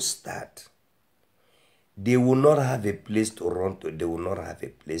it will start, they will not have a place to run to. They will not have a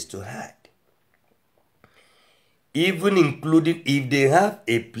place to hide. Even including if they have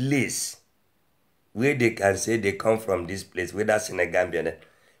a place where they can say they come from this place, whether Senegambia,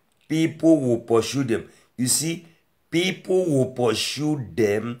 people will pursue them. You see, people will pursue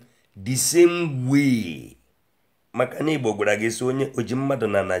them the same way. Makani bogurage so onye ojimmado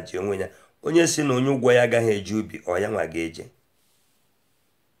na naji onwenya. Onye si na onye ugwo ya agaghị eje ubi, ọ ya nwa ga-eje.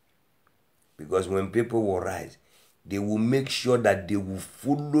 Because when people will rise, They will make sure that they will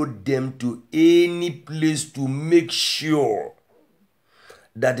follow them to any place to make sure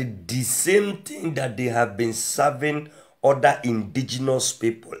that the same thing that they have been serving other indigenous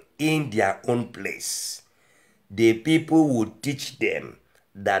people in their own place, the people will teach them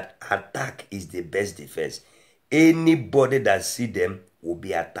that attack is the best defense. Anybody that see them will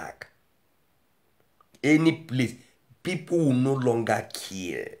be attacked. Any place, people will no longer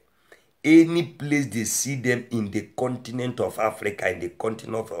care. Any place they see them in the continent of Africa, in the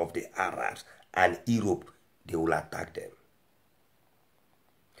continent of the Arabs and Europe, they will attack them.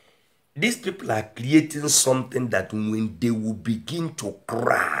 These people are creating something that when they will begin to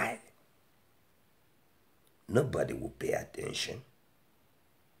cry, nobody will pay attention.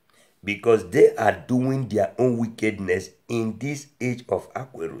 Because they are doing their own wickedness in this age of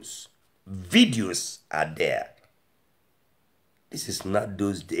Aquarius. Videos are there. This is not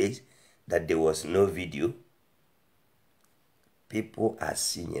those days that there was no video. People are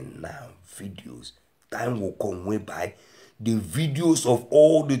seeing now videos. Time will come whereby the videos of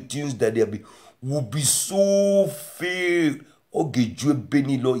all the things that they be will be so fake. Okay, Joe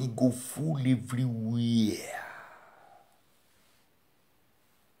Benilo, he go full everywhere.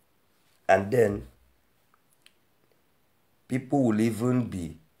 And then people will even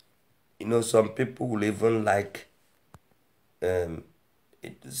be, some people will even like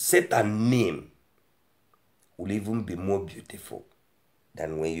Satan name will even be more beautiful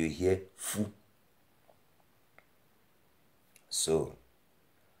than when you hear Fu. So,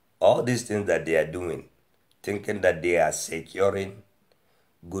 all these things that they are doing, thinking that they are securing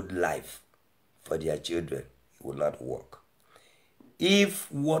good life for their children, it will not work.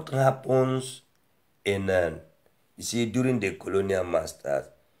 If what happens in, you see, during the colonial masters,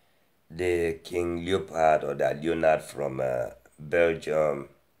 the King Leopold or the Leonard from Belgium,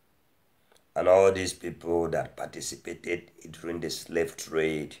 and all these people that participated during the slave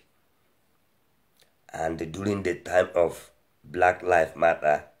trade, and during the time of Black Lives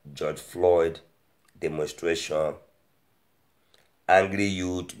Matter, George Floyd demonstration, angry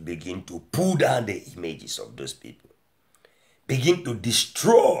youth begin to pull down the images of those people, begin to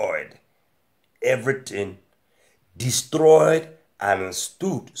destroy everything, destroyed and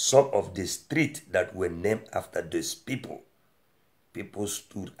stood some of the streets that were named after those people. People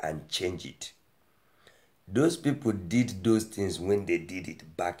stood and changed it. Those people did those things when they did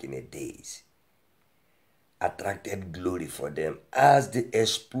it back in the days. Attracted glory for them as the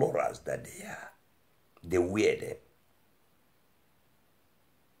explorers that they are. They were them.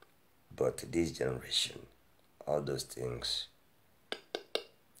 But this generation, all those things,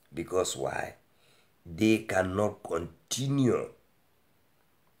 because why? They cannot continue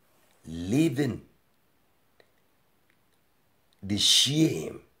living the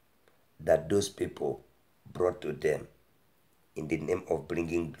shame that those people brought to them in the name of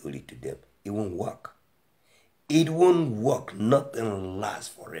bringing glory to them. It won't work. It won't work. Nothing lasts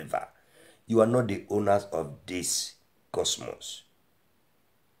forever. You are not the owners of this cosmos.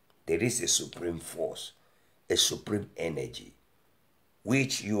 There is a supreme force, a supreme energy,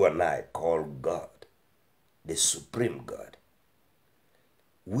 which you and I call God, the supreme God,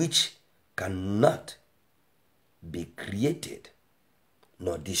 which cannot be created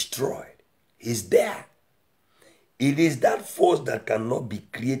nor destroyed. Is there. It is that force that cannot be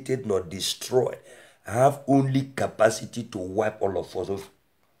created nor destroyed. Have only capacity to wipe all of us off.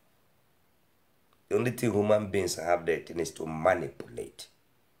 The only thing human beings have the thing is to manipulate.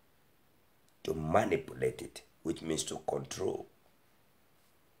 To manipulate it, which means to control.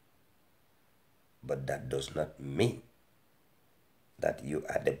 But that does not mean that you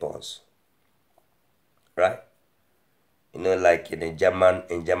are the boss. Right? Like in German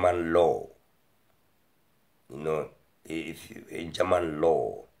law, in German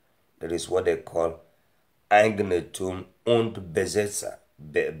law, there is what they call Eigentum und Besitzer.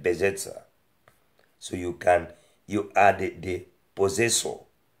 So you are the possessor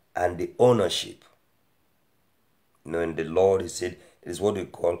and the ownership. In the law, it said, it is what we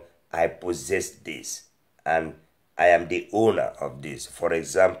call, I possess this, and I am the owner of this. For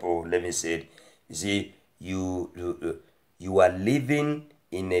example, let me say, you see, you are living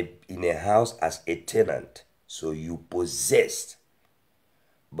in a house as a tenant, so you possess,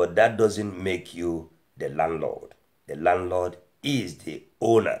 but that doesn't make you the landlord. The landlord is the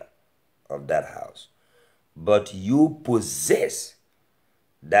owner of that house, but you possess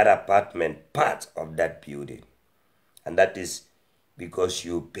that apartment, part of that building, and that is because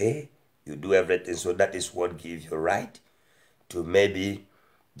you pay, you do everything. So that is what gives you right to maybe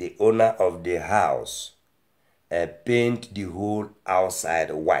the owner of the house paint the whole outside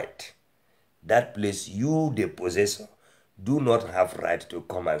white, that place, you, the possessor, do not have right to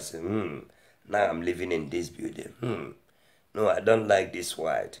come and say, now I'm living in this building. No, I don't like this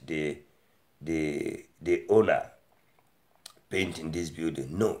white. The owner painting this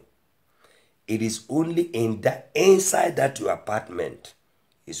building. No. It is only in that inside that your apartment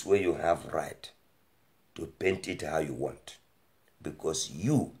is where you have right to paint it how you want, because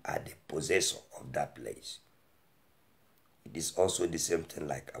you are the possessor of that place. It is also the same thing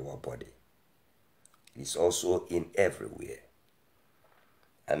like our body. It is also in everywhere.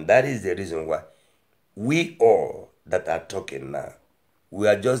 And that is the reason why we all that are talking now, we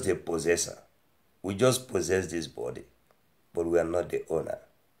are just the possessor. We just possess this body, but we are not the owner.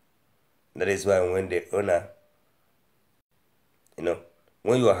 That is why when the owner,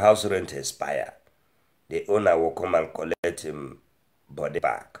 when your house rent expire, the owner will come and collect him body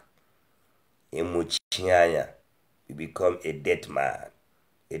back. You become a dead man.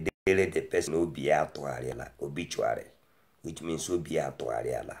 A dead the person will be out to obituary, which means will be out to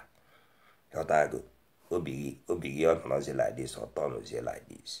Ariala. Obi like this or like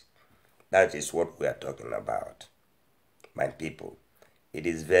this. That is what we are talking about, my people. It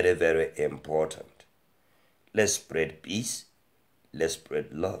is very, very important. Let's spread peace. Let's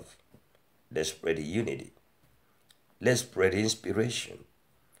spread love. Let's spread unity. Let's spread inspiration.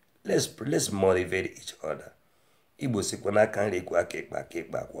 Let's motivate each other. Igbo sikwa n'aka nri kwa aka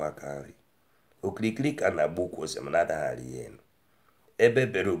ekpa kwa aka nri. Okirikiri ka na-agba ukwu ose ma na-adagharị ya enu. Ebe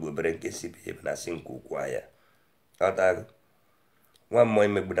bere ugbo bere nke si ebe na si nke ukwu ya. Ọtago. Nwa mmụọ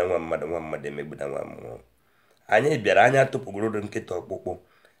emegbuda nwa mmadụ emegbuda nwa mmụọ. Anyị bịara anya tụpụgoro nkịta ọkpụkpụ.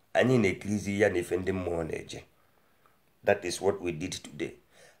 Anyị na-ekirizi ya na ife ndị mmụọ na-eje. That is what we did today.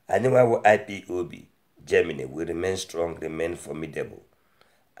 Anyị nwa IPOB Germany will remain strong, remain formidable.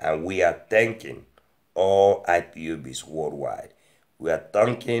 And we are thanking all IPOBs worldwide. We are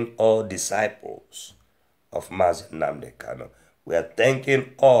thanking all disciples of Mazi Nnamdi Kanu. We are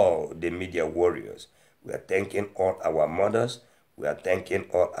thanking all the media warriors. We are thanking all our mothers. We are thanking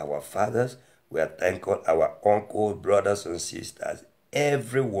all our fathers. We are thanking our uncles, brothers, and sisters.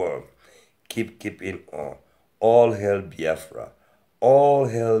 Everyone, keeping on. All hail Biafra. All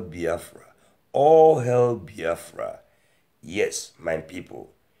hail Biafra. All hail Biafra. Yes, my people.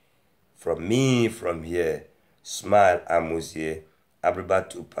 From me, from here, Smile Amusie, Abriba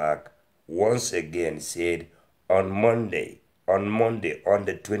Tupac, once again said, on Monday, on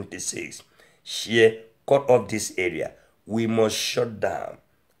the 26th, cut off this area. We must shut down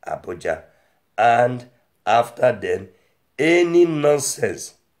Abuja. And after then, any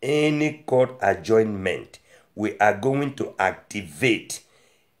nonsense, any court adjournment, we are going to activate.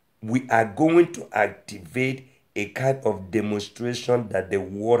 We are going to activate a kind of demonstration that the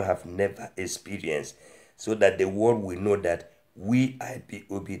world have never experienced, so that the world will know that we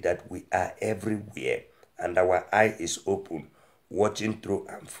IPOB, that we are everywhere, and our eye is open, watching through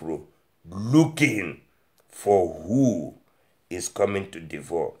and through, looking for who is coming to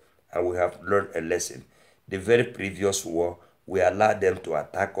devour. And we have learned a lesson. The very previous war, we allowed them to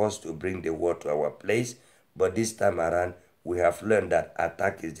attack us to bring the war to our place, but this time around, we have learned that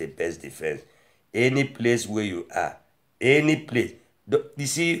attack is the best defense. Any place where you are, any place. You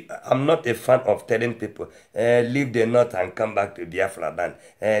see, I'm not a fan of telling people, leave the north and come back to Biafra land.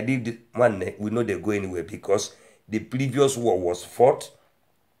 Leave the one, we know they go anywhere, because the previous war was fought,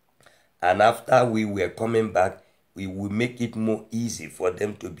 and after we were coming back, we will make it more easy for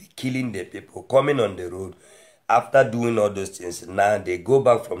them to be killing the people coming on the road. After doing all those things, now they go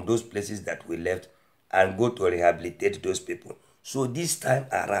back from those places that we left and go to rehabilitate those people. So this time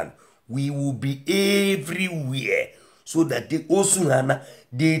around, we will be everywhere, so that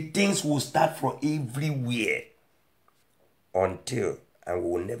the things will start from everywhere, until, and we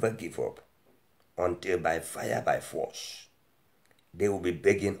will never give up, until by fire, by force, they will be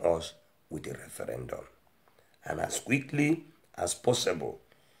begging us with a referendum. And as quickly as possible.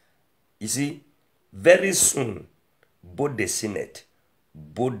 You see, very soon, both the Senate,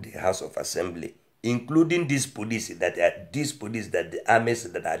 both the House of Assembly, including these police that the armies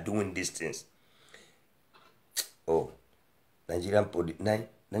that are doing these things. Oh, Nigerian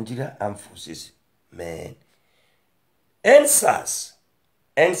Armed Forces, man. NSAS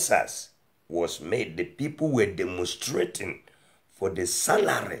was made. The people were demonstrating for the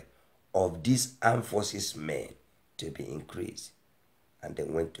salary of these armed forces men to be increased, and they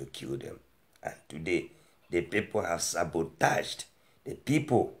went to kill them. And today, the people have sabotaged the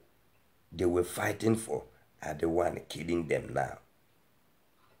people they were fighting for, are the one killing them now.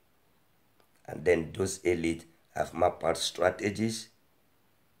 And then those elite have mapped out strategies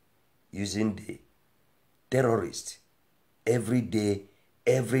using the terrorists. Every day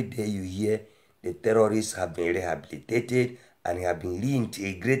you hear the terrorists have been rehabilitated and have been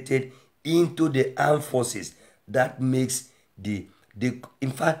reintegrated into the armed forces. That makes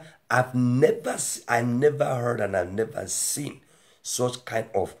in fact, I never heard and I've never seen such kind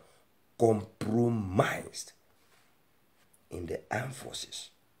of compromise in the armed forces.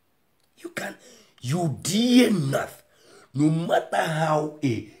 You dare not, no matter how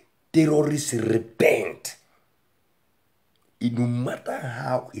a terrorist repent, no matter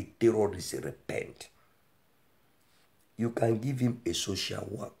how a terrorist repent, you can give him a social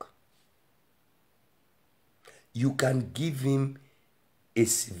work. You can give him a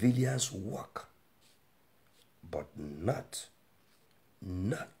civilian's work, but not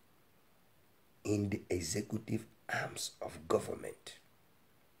in the executive arms of government.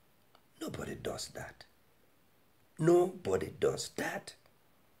 Nobody does that. Nobody does that.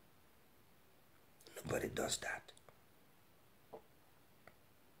 Nobody does that.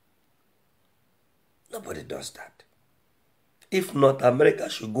 Nobody does that. If not, America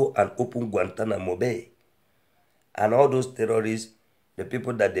should go and open Guantanamo Bay. And all those terrorists, the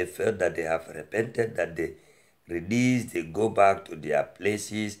people that they felt that they have repented, that they release, they go back to their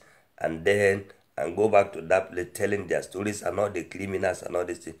places and go back to that place telling their stories, and all the criminals and all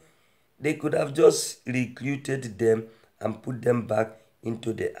this thing. They could have just recruited them and put them back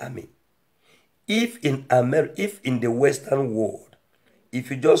into the army. If in the Western world,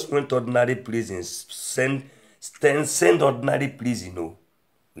 if you just went to ordinary prisons, send ordinary prison,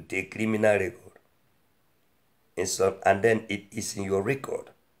 with a criminal record, and then it is in your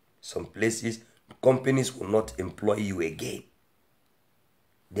record, some places, companies will not employ you again.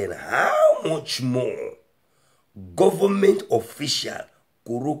 Then how much more government official,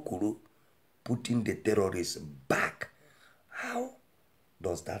 kuru, putting the terrorists back? How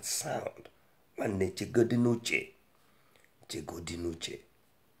does that sound?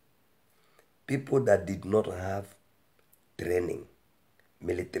 People that did not have training,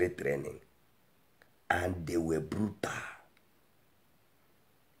 military training, and they were brutal,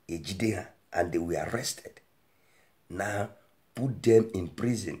 and they were arrested. Now put them in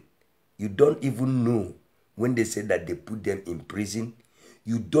prison. You don't even know, when they say that they put them in prison,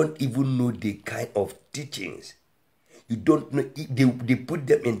 you don't even know the kind of teachings. You don't know, they put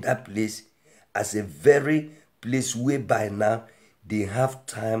them in that place as a very place whereby now they have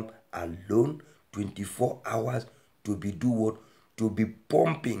time alone, 24 hours, to be to be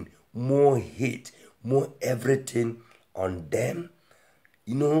pumping more hate, more everything on them.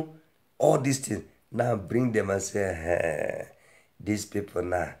 All these things. Now bring them and say, hey, these people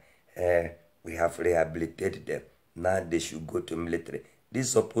now, we have rehabilitated them. Now they should go to military. This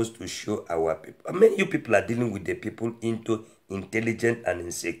is supposed to show our people. I mean, you people are dealing with the people into intelligence and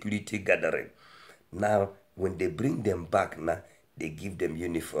insecurity gathering. Now, when they bring them back now, they give them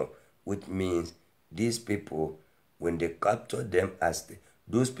uniform, which means these people, when they capture them as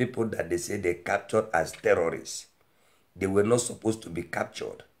those people that they say they captured as terrorists, they were not supposed to be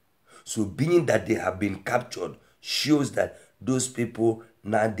captured. So being that they have been captured shows that those people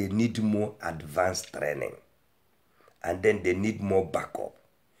now they need more advanced training. And then they need more backup.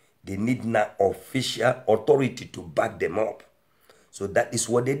 They need now official authority to back them up. So that is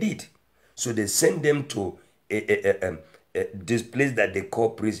what they did. So they sent them to this place that they call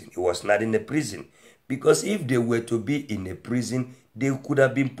prison. It was not in a prison. Because if they were to be in a prison, they could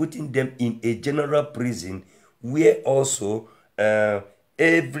have been putting them in a general prison where also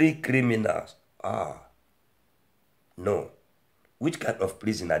every criminal. No. Which kind of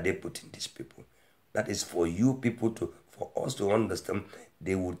prison are they putting these people? That is for you people for us to understand.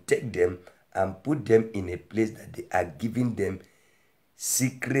 They will take them and put them in a place that they are giving them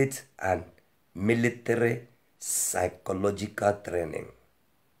secret and military psychological training.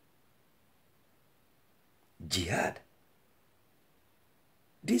 Jihad.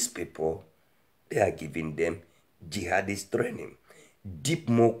 These people, they are giving them jihadist training. Deep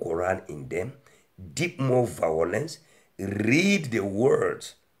more Quran in them, deep more violence. Read the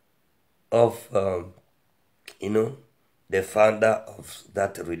words of, the founder of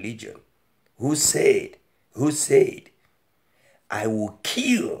that religion, who said, I will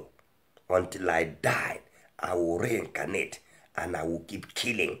kill until I die. I will reincarnate and I will keep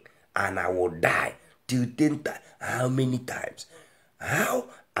killing and I will die till 10 times. How many times? How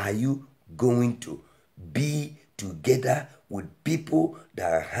are you going to be together with people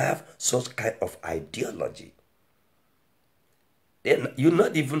that have such kind of ideology? Then you're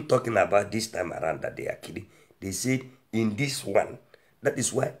not even talking about this time around that they are killing. They say in this one. That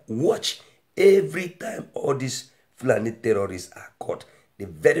is why watch every time all these Fulani terrorists are caught. The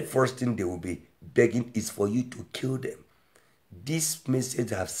very first thing they will be begging is for you to kill them. This message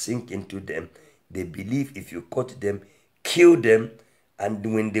have sunk into them. They believe if you cut them, kill them, and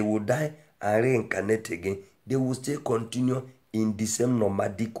when they will die and reincarnate again, they will still continue in the same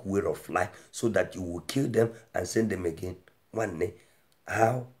nomadic way of life, so that you will kill them and send them again. One day,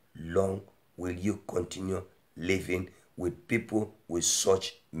 how long will you continue living with people with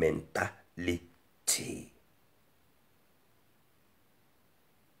such mentality?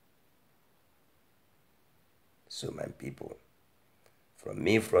 So my people, from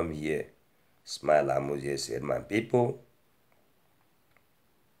me from here, Smile Amuzie said, my people,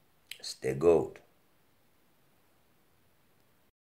 stay gold.